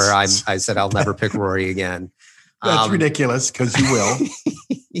podcast here where I said I'll never pick Rory again. That's ridiculous, because you will.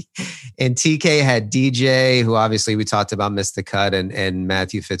 And TK had DJ, who obviously we talked about missed the cut, and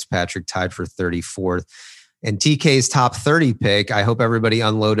Matthew Fitzpatrick tied for 34th. And TK's top 30 pick, I hope everybody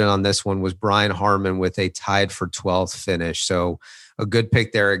unloaded on this one, was Brian Harman with a tied for 12th finish. So a good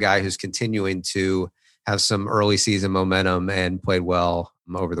pick there, a guy who's continuing to have some early season momentum and played well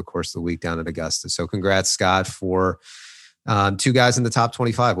over the course of the week down at Augusta. So congrats, Scott, for 2 guys in the top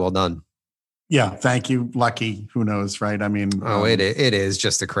 25. Well done. Yeah, thank you. Lucky, who knows, right? I mean, it is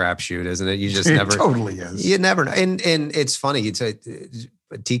just a crapshoot, isn't it? You just never. It totally is. You never know. And it's funny. It's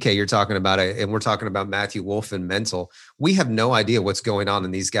TK, you're talking about it, and we're talking about Matthew Wolff and mental. We have no idea what's going on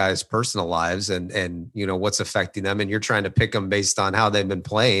in these guys' personal lives and what's affecting them. And you're trying to pick them based on how they've been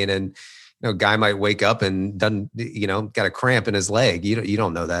playing. And guy might wake up and done, got a cramp in his leg. You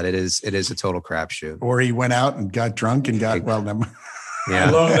don't know that. It is a total crapshoot. Or he went out and got drunk and got Yeah. I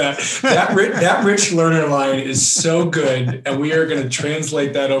love that. That Rich Lerner line is so good. And we are going to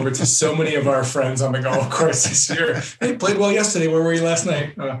translate that over to so many of our friends on the golf course this year. Hey, played well yesterday. Where were you last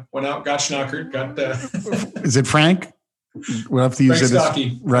night? Went out, got schnockered, Is it Frank? We'll have to use Frank it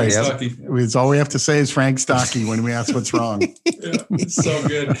Stocky. Right. Stocky. It's all we have to say is Frank Stocky when we ask what's wrong. Yeah, it's so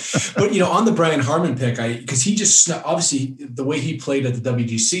good. But, on the Brian Harman pick, because he just, obviously the way he played at the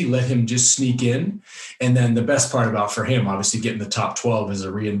WGC let him just sneak in. And then the best part about for him, obviously getting the top 12 as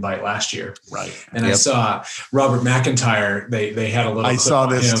a re-invite last year. Right. And I saw Robert McIntyre, they had a little I saw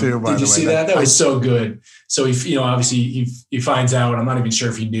this too, by the way. Did you see that? That was so good. So he, obviously he finds out, I'm not even sure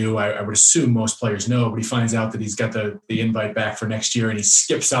if he knew, I would assume most players know, but he finds out that he's got the invite back for next year, and he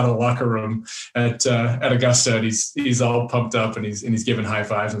skips out of the locker room at Augusta, and he's all pumped up, and he's giving high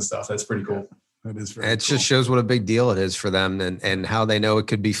fives and stuff. That's pretty cool. That is very It just shows what a big deal it is for them, and how they know it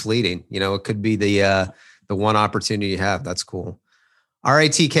could be fleeting. It could be the one opportunity you have. That's cool. All right,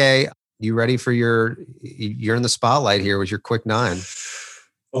 TK, you ready for you're in the spotlight here with your quick 9.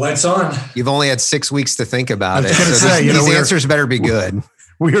 Well, lights on. You've only had 6 weeks to think about it. So these answers better be good.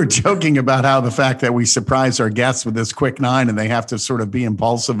 We were joking about how the fact that we surprise our guests with this quick 9 and they have to sort of be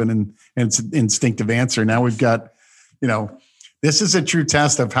impulsive and instinctive answer. Now we've got, this is a true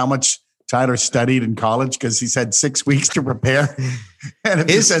test of how much Tyler studied in college, because he's had 6 weeks to prepare. And if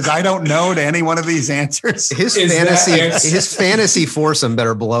he says, I don't know to any one of these answers, his fantasy foursome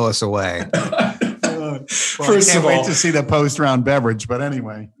better blow us away. First of all, wait to see the post-round beverage. But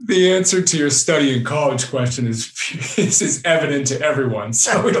anyway, the answer to your study in college question is evident to everyone,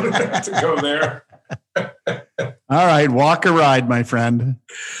 so we don't have to go there. All right, walk or ride, my friend.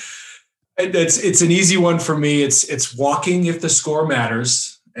 It's an easy one for me. It's walking if the score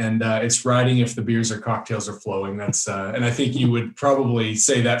matters, and it's riding if the beers or cocktails are flowing. That's and I think you would probably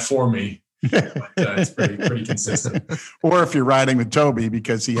say that for me. But it's pretty consistent. Or if you're riding with Toby,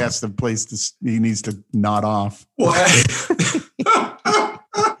 because he has the place he needs to nod off. Well,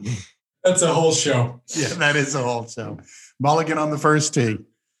 that's a whole show. Yeah, that is a whole show. Mulligan on the first tee.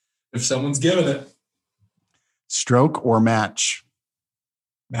 If someone's giving it. Stroke or match?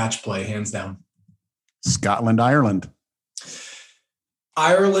 Match play, hands down. Scotland, Ireland.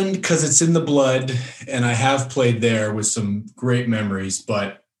 Ireland, because it's in the blood, and I have played there with some great memories,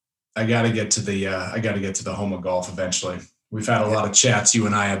 but I got to get to the home of golf eventually. We've had a lot of chats, you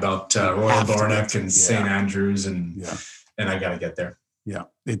and I, about Royal Dornoch and St. Andrews, and I got to get there. Yeah,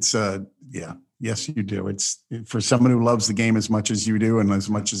 it's yes, you do. It's for someone who loves the game as much as you do, and as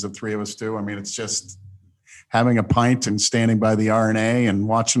much as the three of us do. I mean, it's just having a pint and standing by the RNA and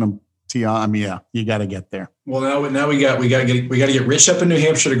watching them tee on. I mean, you got to get there. Well, now we got to get Rich up in New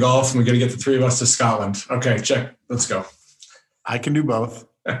Hampshire to golf, and we got to get the three of us to Scotland. Okay, check. Let's go. I can do both.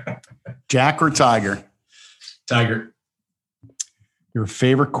 Jack or Tiger? Tiger. Your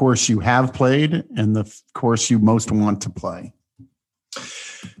favorite course you have played and the course you most want to play?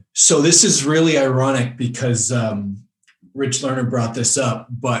 So this is really ironic because Rich Lerner brought this up,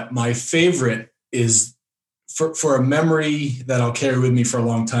 but my favorite is for a memory that I'll carry with me for a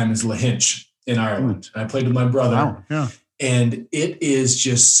long time is Lahinch in Ireland. I played with my brother. Wow. Yeah. And it is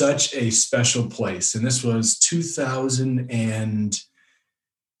just such a special place. And this was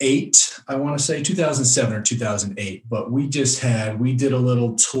 2008, I want to say 2007 or 2008. But we did a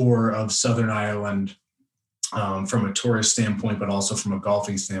little tour of Southern Ireland from a tourist standpoint, but also from a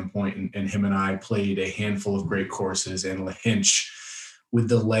golfing standpoint. And him and I played a handful of great courses in Lahinch with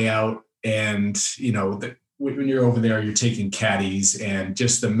the layout. And, when you're over there, you're taking caddies and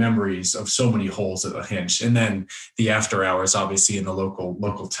just the memories of so many holes at Lahinch. And then the after hours, obviously, in the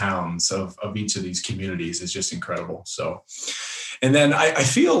local towns of each of these communities is just incredible. So, and then I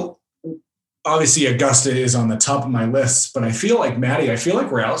feel, obviously, Augusta is on the top of my list, but I feel like, Maddie,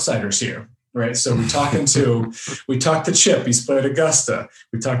 we're outsiders here. Right. So we talked to Chip, he's played Augusta.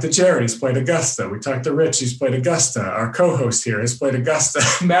 We talked to Jared, he's played Augusta. We talked to Rich, he's played Augusta. Our co-host here has played Augusta.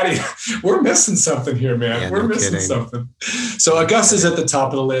 Maddie, we're missing something here, man. Yeah, we're missing something. So Augusta's at the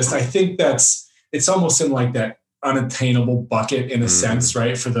top of the list. I think it's almost in like that unattainable bucket in a sense,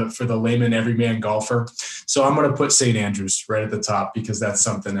 right? For the layman, everyman golfer. So I'm going to put St. Andrews right at the top because that's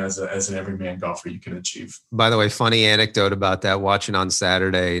something as an everyman golfer you can achieve. By the way, funny anecdote about that. Watching on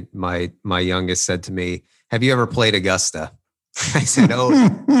Saturday, my youngest said to me, "Have you ever played Augusta?" I said, "Oh,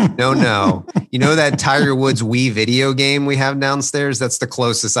 no. You know that Tiger Woods Wii video game we have downstairs? That's the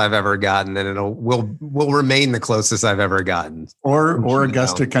closest I've ever gotten, and will remain the closest I've ever gotten." Or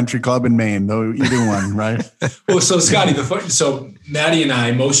Augusta Country Club in Maine, though either one, right? Well, so Scotty, so Maddie and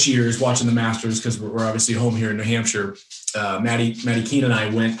I, most years watching the Masters, because we're obviously home here in New Hampshire. Maddie Keene and I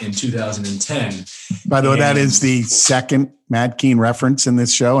went in 2010. By the way, that is the second Matt Keane reference in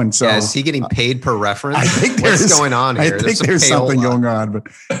this show. And so is he getting paid per reference? I think what's going on here? I think there's something going on, but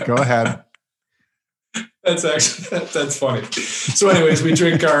go ahead. That's funny. So anyways, we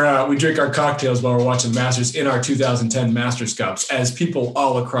drink our cocktails while we're watching the Masters in our 2010 Masters Cups, as people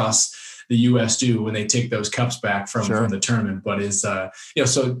all across the U.S. do when they take those cups back from the tournament. But is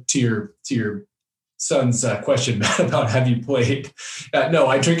so to your son's question, Matt, about have you played? No,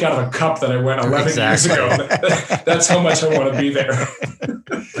 I drink out of a cup that I went 11 years ago. That's how much I want to be there.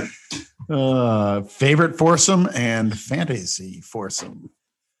 Favorite foursome and fantasy foursome.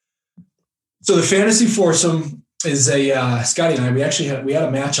 So the fantasy foursome is Scotty and I. We actually had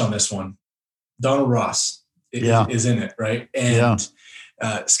a match on this one. Donald Ross is in it, right? And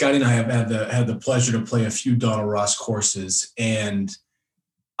Scotty and I have had the pleasure to play a few Donald Ross courses, and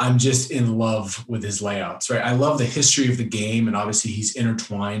I'm just in love with his layouts, right? I love the history of the game, and obviously he's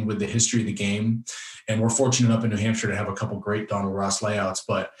intertwined with the history of the game. And we're fortunate up in New Hampshire to have a couple great Donald Ross layouts.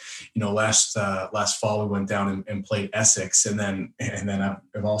 But last fall we went down and played Essex, and then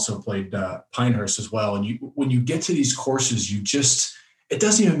I've also played Pinehurst as well. And when you get to these courses, it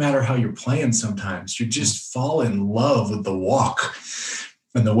doesn't even matter how you're playing. Sometimes you just fall in love with the walk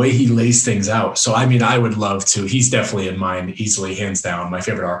and the way he lays things out. So, I mean, I would love to. He's definitely in mine, easily, hands down, my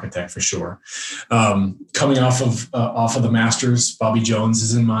favorite architect for sure. Coming off of the Masters, Bobby Jones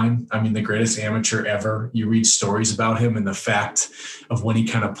is in mine. I mean, the greatest amateur ever. You read stories about him and the fact of when he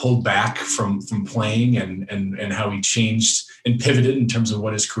kind of pulled back from playing and how he changed and pivoted in terms of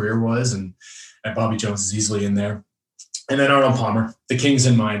what his career was. And Bobby Jones is easily in there. And then Arnold Palmer, the King's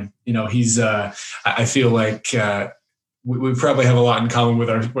in mine. He's. I feel like. We probably have a lot in common with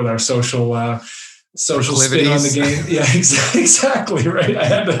our social spin on the game. Yeah, exactly right. I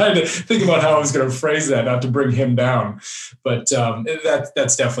had to think about how I was going to phrase that, not to bring him down, but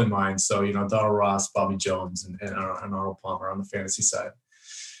that's definitely mine. So Donald Ross, Bobby Jones, and Arnold Palmer on the fantasy side.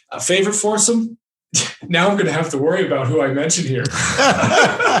 Favorite foursome. Now I'm going to have to worry about who I mentioned here.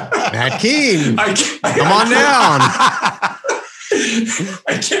 Matt Keane, come on down.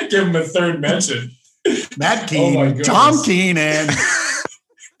 I can't give him a third mention. Matt Keane, Tom Keane, and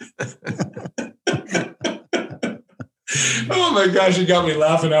oh my gosh, you got me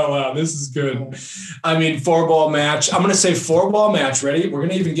laughing out loud. This is good. I mean, 4-ball match. I'm going to say 4-ball match. Ready? We're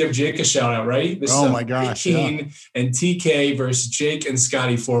going to even give Jake a shout out. Ready? This is my gosh, Keane and TK versus Jake and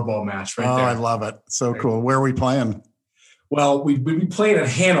Scotty 4-ball match right there. I love it. So cool. Where are we playing? Well, we'd be playing at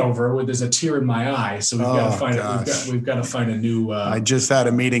Hanover, where there's a tear in my eye. So we've got to find it. We've got to find a new. I just had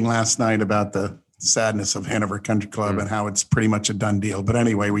a meeting last night about the sadness of Hanover Country Club and how it's pretty much a done deal. But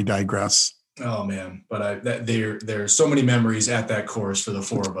anyway, we digress. Oh man, but there's so many memories at that course for the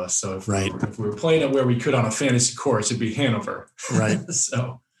four of us. So if we were playing it where we could on a fantasy course, it'd be Hanover. Right.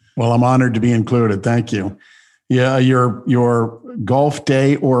 So, well, I'm honored to be included. Thank you. Yeah, your golf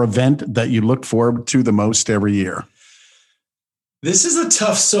day or event that you look forward to the most every year. This is a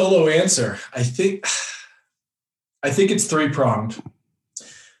tough solo answer. I think it's three-pronged.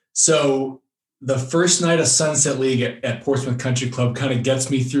 So the first night of Sunset League at Portsmouth Country Club kind of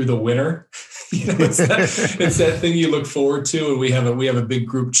gets me through the winter. It's that thing you look forward to. And we have a big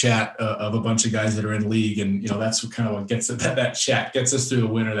group chat of a bunch of guys that are in league. And, that's what kind of what gets that chat gets us through the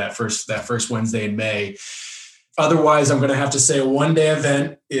winter, that first Wednesday in May. Otherwise, I'm going to have to say a one-day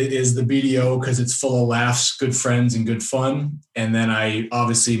event is the BDO because it's full of laughs, good friends, and good fun. And then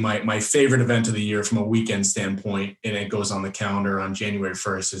my favorite event of the year from a weekend standpoint, and it goes on the calendar on January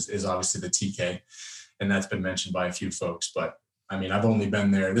 1st, is obviously the TK. And that's been mentioned by a few folks. But, I mean, I've only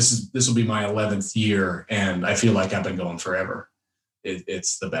been there. This will be my 11th year, and I feel like I've been going forever.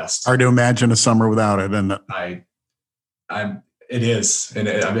 It's the best. Hard to imagine a summer without it, isn't it? It is. And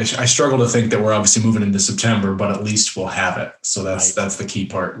I struggle to think that we're obviously moving into September, but at least we'll have it. So that's the key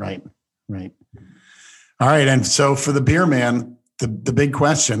part. Right. All right. And so for the beer man, the big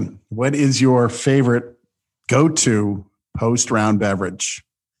question, what is your favorite go-to post-round beverage?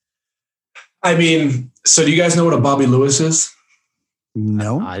 I mean, so do you guys know what a Bobby Lewis is?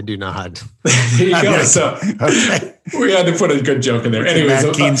 No, I do not. There you go. So we had to put a good joke in there. Anyways,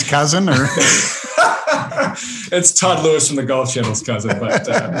 Matt Keane's cousin, or it's Todd Lewis from the Golf Channel's cousin, but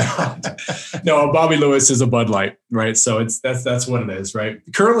no, Bobby Lewis is a Bud Light, right? So that's what it is, right?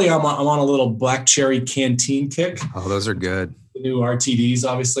 Currently, I'm on a little black cherry canteen kick. Oh, those are good. The new RTDs,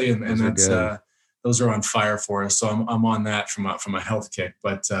 obviously, and that's those are on fire for us. So I'm on that from a health kick,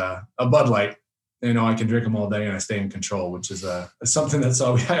 but a Bud Light. I can drink them all day and I stay in control, which is something that's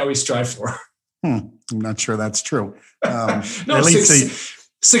I always strive for. I'm not sure that's true. No, at least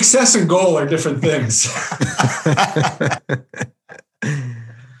success and goal are different things.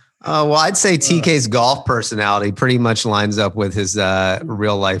 Well, I'd say TK's golf personality pretty much lines up with his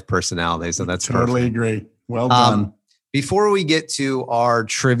real life personality. So that's totally perfect. agree. Well done. Before we get to our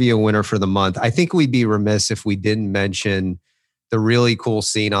trivia winner for the month, I think we'd be remiss if we didn't mention the really cool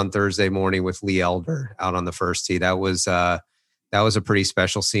scene on Thursday morning with Lee Elder out on the first tee. That was a pretty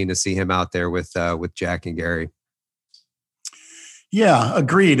special scene to see him out there with Jack and Gary. Yeah,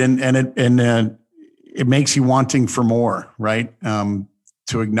 agreed. And it makes you wanting for more, right?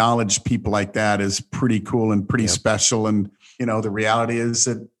 To acknowledge people like that is pretty cool and pretty special. And, the reality is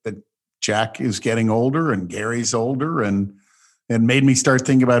that Jack is getting older and Gary's older, and made me start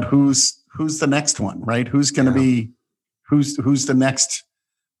thinking about who's the next one, right? Who's going to be, who's the next,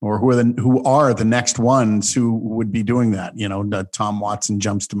 or who are the next ones who would be doing that? Tom Watson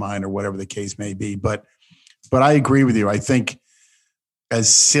jumps to mind, or whatever the case may be. But I agree with you. I think, as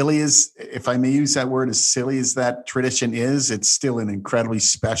silly as, if I may use that word, as silly as that tradition is, it's still an incredibly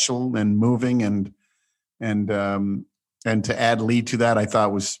special and moving, and to add Lee to that, I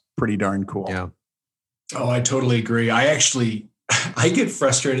thought was pretty darn cool. Yeah. Oh, I totally agree. I get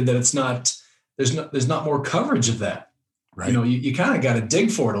frustrated that there's not more coverage of that. Right. You kind of got to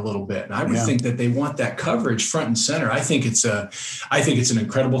dig for it a little bit. And I would think that they want that coverage front and center. I think it's an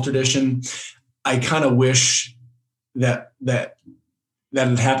incredible tradition. I kind of wish that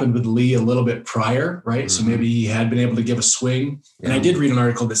had happened with Lee a little bit prior, right? Mm-hmm. So maybe he had been able to give a swing. Yeah. And I did read an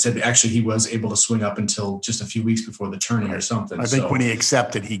article that said actually he was able to swing up until just a few weeks before the tourney or something. I think when he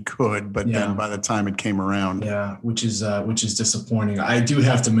accepted, he could, but then by the time it came around. Yeah, which is disappointing. I do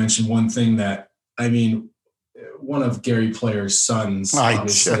have to mention one thing that, one of Gary Player's sons,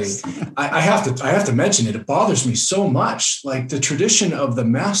 obviously. I have to mention it. It bothers me so much. Like the tradition of the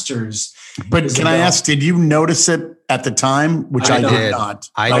Masters. But can I ask, did you notice it at the time? Which I did not.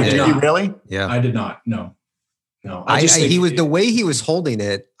 I did. Did you really? Yeah. I did not. No. He was the way he was holding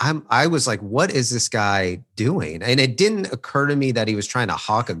it. I was like, what is this guy doing? And it didn't occur to me that he was trying to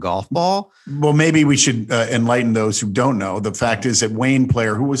hawk a golf ball. Well, maybe we should enlighten those who don't know. The fact is that Wayne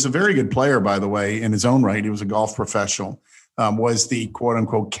Player, who was a very good player, by the way, in his own right, he was a golf professional, was the quote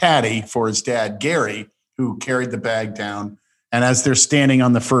unquote caddy for his dad, Gary, who carried the bag down. And as they're standing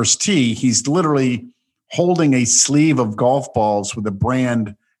on the first tee, he's literally holding a sleeve of golf balls with a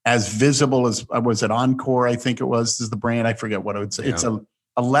brand as visible as, was it Encore? I think it was, is the brand. I forget what it would say. Yeah. It's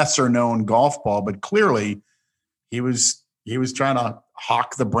a lesser known golf ball, but clearly he was trying to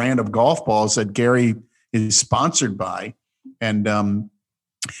hawk the brand of golf balls that Gary is sponsored by. And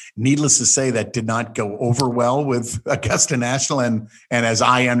needless to say, that did not go over well with Augusta National. And as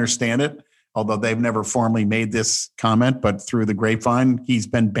I understand it, although they've never formally made this comment, but through the grapevine, he's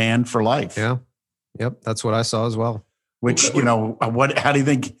been banned for life. Yeah. Yep. That's what I saw as well. Which, how do you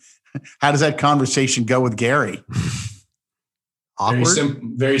think, how does that conversation go with Gary? Awkward?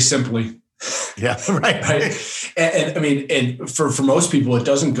 Very simply. Yeah, right. And for most people, it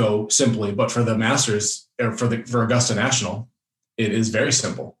doesn't go simply, but for the Masters or for Augusta National, it is very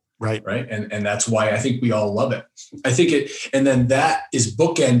simple. Right. Right. And that's why I think we all love it. I think and then that is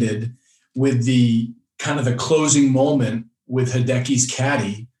bookended with the kind of the closing moment with Hideki's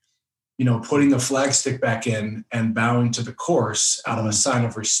caddy, putting the flagstick back in and bowing to the course out of a sign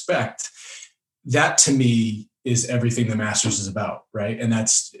of respect. That to me is everything the Masters is about, right? And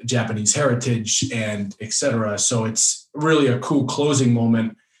that's Japanese heritage and et cetera. So it's really a cool closing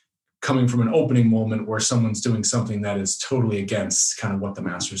moment coming from an opening moment where someone's doing something that is totally against kind of what the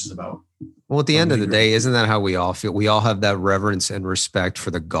Masters is about. Well, at the end of the day, isn't that how we all feel? We all have that reverence and respect for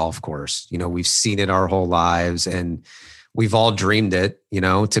the golf course. We've seen it our whole lives, and we've all dreamed it,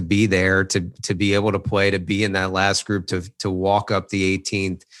 to be there, to be able to play, to be in that last group, to walk up the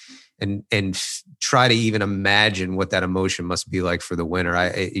 18th and try to even imagine what that emotion must be like for the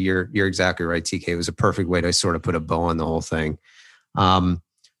winner. You're exactly right, TK. It was a perfect way to sort of put a bow on the whole thing.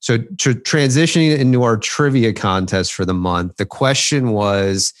 So transitioning into our trivia contest for the month, the question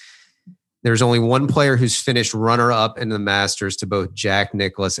was, there's only one player who's finished runner-up in the Masters to both Jack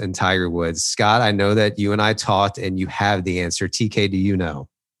Nicklaus and Tiger Woods. Scott, I know that you and I talked and you have the answer. TK, do you know?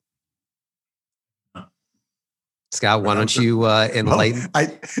 Scott, why don't you enlighten?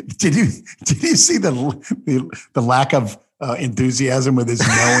 Did you see the lack of enthusiasm with his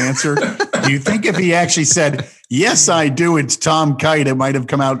no answer? Do you think if he actually said, yes, I do, it's Tom Kite, it might have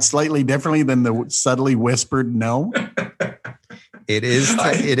come out slightly differently than the subtly whispered no? It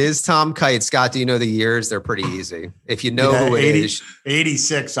is Tom Kite. Scott, do you know the years? They're pretty easy. If you know who it is.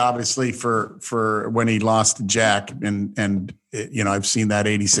 86, obviously, for when he lost to Jack. And I've seen that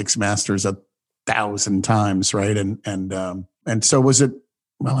 86 Masters 1,000 times, right? And so was it,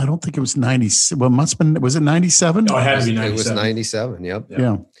 well, I don't think it was 90. Well, it must have been, was it 97? Oh, it had to be 97. It was 97, yep.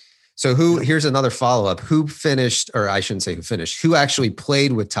 Yeah. So here's another follow-up. Who finished, or I shouldn't say who finished, who actually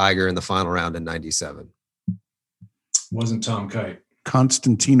played with Tiger in the final round in 97? Wasn't Tom Kite.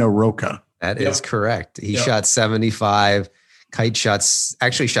 Constantino Rocca. That is correct. He shot 75. Kite shot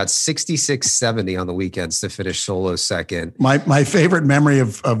 66, 70 on the weekends to finish solo second. My favorite memory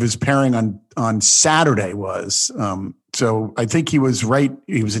of his pairing on Saturday was, so I think he was right.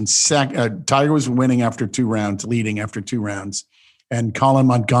 He was in second. Tiger was winning after 2 rounds, leading after 2 rounds. And Colin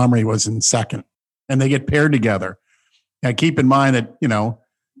Montgomery was in second. And they get paired together. Now keep in mind that,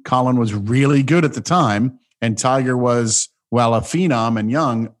 Colin was really good at the time. And Tiger was, while a phenom and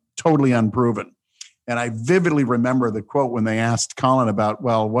young, totally unproven. And I vividly remember the quote when they asked Colin about,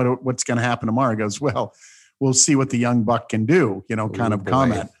 well, what's going to happen tomorrow? He goes, well, we'll see what the young buck can do, kind of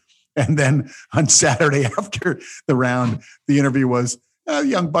comment. And then on Saturday after the round, the interview was,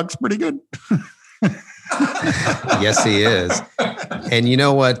 young buck's pretty good. Yes, he is. And you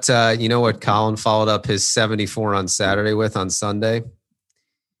know what Colin followed up his 74 on Saturday with on Sunday?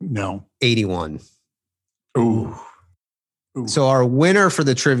 No. 81. Ooh. So our winner for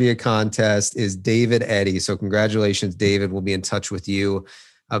the trivia contest is David Eddy. So congratulations, David. We'll be in touch with you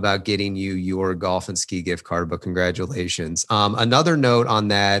about getting you your golf and ski gift card, but congratulations. Another note on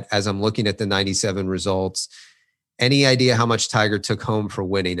that, as I'm looking at the 97 results, any idea how much Tiger took home for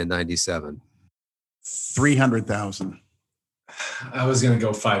winning in 97? 300,000. I was going to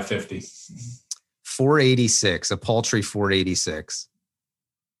go 550. 486, a paltry 486.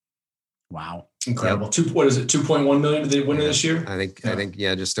 Wow. Incredible. What is it? 2.1 million did they win this year? I think,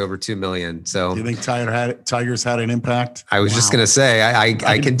 just over 2 million. So do you think Tiger's had an impact? I was just going to say,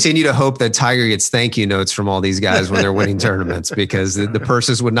 I continue to hope that Tiger gets thank you notes from all these guys when they're winning tournaments, because the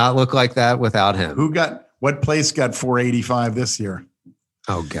purses would not look like that without him. What place got 485 this year?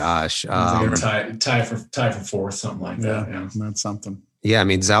 Oh gosh. Tie for fourth, something like that. Yeah. That's something. Yeah. I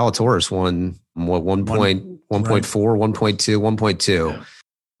mean, Zalatoris won 1.4, 1.2, 1.2. Yeah.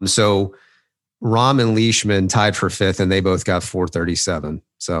 So Rahm and Leishman tied for 5th, and they both got 437.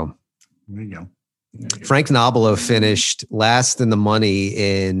 So there you go. Frank Nobilo finished last in the money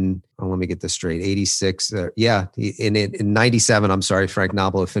in, let me get this straight, 86. In 97, I'm sorry, Frank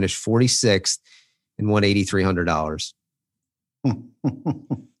Nobilo finished 46th and won $8,300.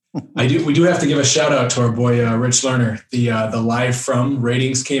 We do have to give a shout out to our boy, Rich Lerner. The live from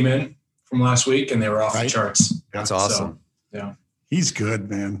ratings came in from last week, and they were off the charts. That's awesome. So, yeah. He's good,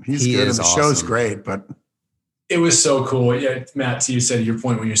 man. He's good. And the show's great, but it was so cool. Yeah, Matt, you said your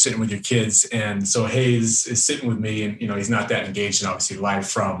point when you're sitting with your kids. And so Hayes is sitting with me, and he's not that engaged, and obviously live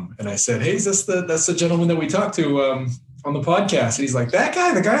from. And I said, Hayes, that's the gentleman that we talked to on the podcast. And he's like, that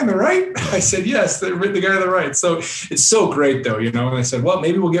guy, the guy on the right? I said, yes, the guy on the right. So it's so great though, And I said, well,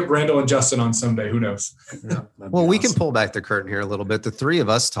 maybe we'll get Brando and Justin on someday. Who knows? Yeah, well, we can pull back the curtain here a little bit. The three of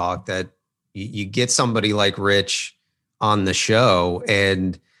us talk that you get somebody like Rich on the show,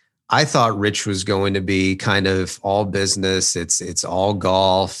 and I thought Rich was going to be kind of all business. It's all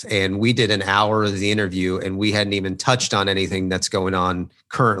golf. And we did an hour of the interview, and we hadn't even touched on anything that's going on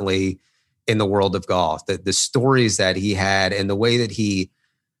currently in the world of golf. The stories that he had, and the way that he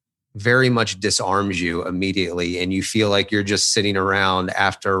very much disarms you immediately. And you feel like you're just sitting around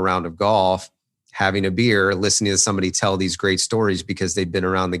after a round of golf, having a beer, listening to somebody tell these great stories because they've been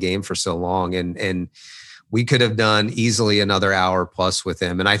around the game for so long. And we could have done easily another hour plus with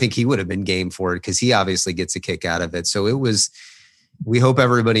him. And I think he would have been game for it, because he obviously gets a kick out of it. So we hope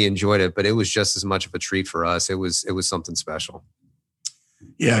everybody enjoyed it, but it was just as much of a treat for us. It was something special.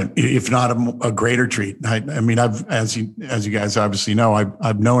 Yeah. If not a greater treat. I mean, as you guys obviously know,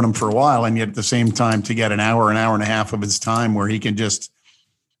 I've known him for a while, and yet at the same time to get an hour and a half of his time where he can just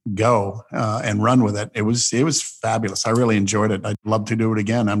go and run with it. It was fabulous. I really enjoyed it. I'd love to do it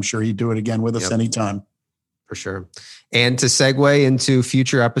again. I'm sure he'd do it again with us anytime. For sure. And to segue into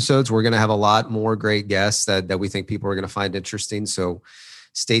future episodes, we're going to have a lot more great guests that we think people are going to find interesting. So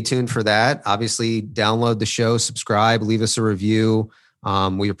stay tuned for that. Obviously, download the show, subscribe, leave us a review.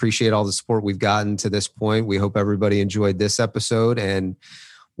 We appreciate all the support we've gotten to this point. We hope everybody enjoyed this episode, and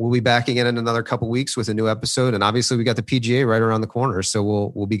we'll be back again in another couple of weeks with a new episode. And obviously we got the PGA right around the corner,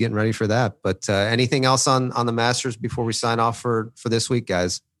 so we'll be getting ready for that. But anything else on the Masters before we sign off for this week,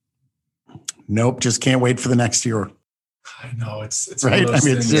 guys? Nope. Just can't wait for the next year. I know it's right. I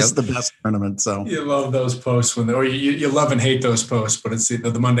mean, it's just the best tournament. So you love those posts or you love and hate those posts, but it's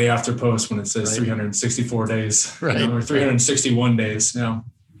the Monday after post when it says 364 days, right, or 361 days. Yeah.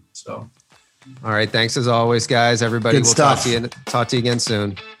 So. All right. Thanks as always, guys. Everybody. We'll talk to you again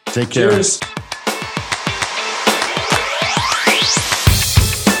soon. Take care. Cheers.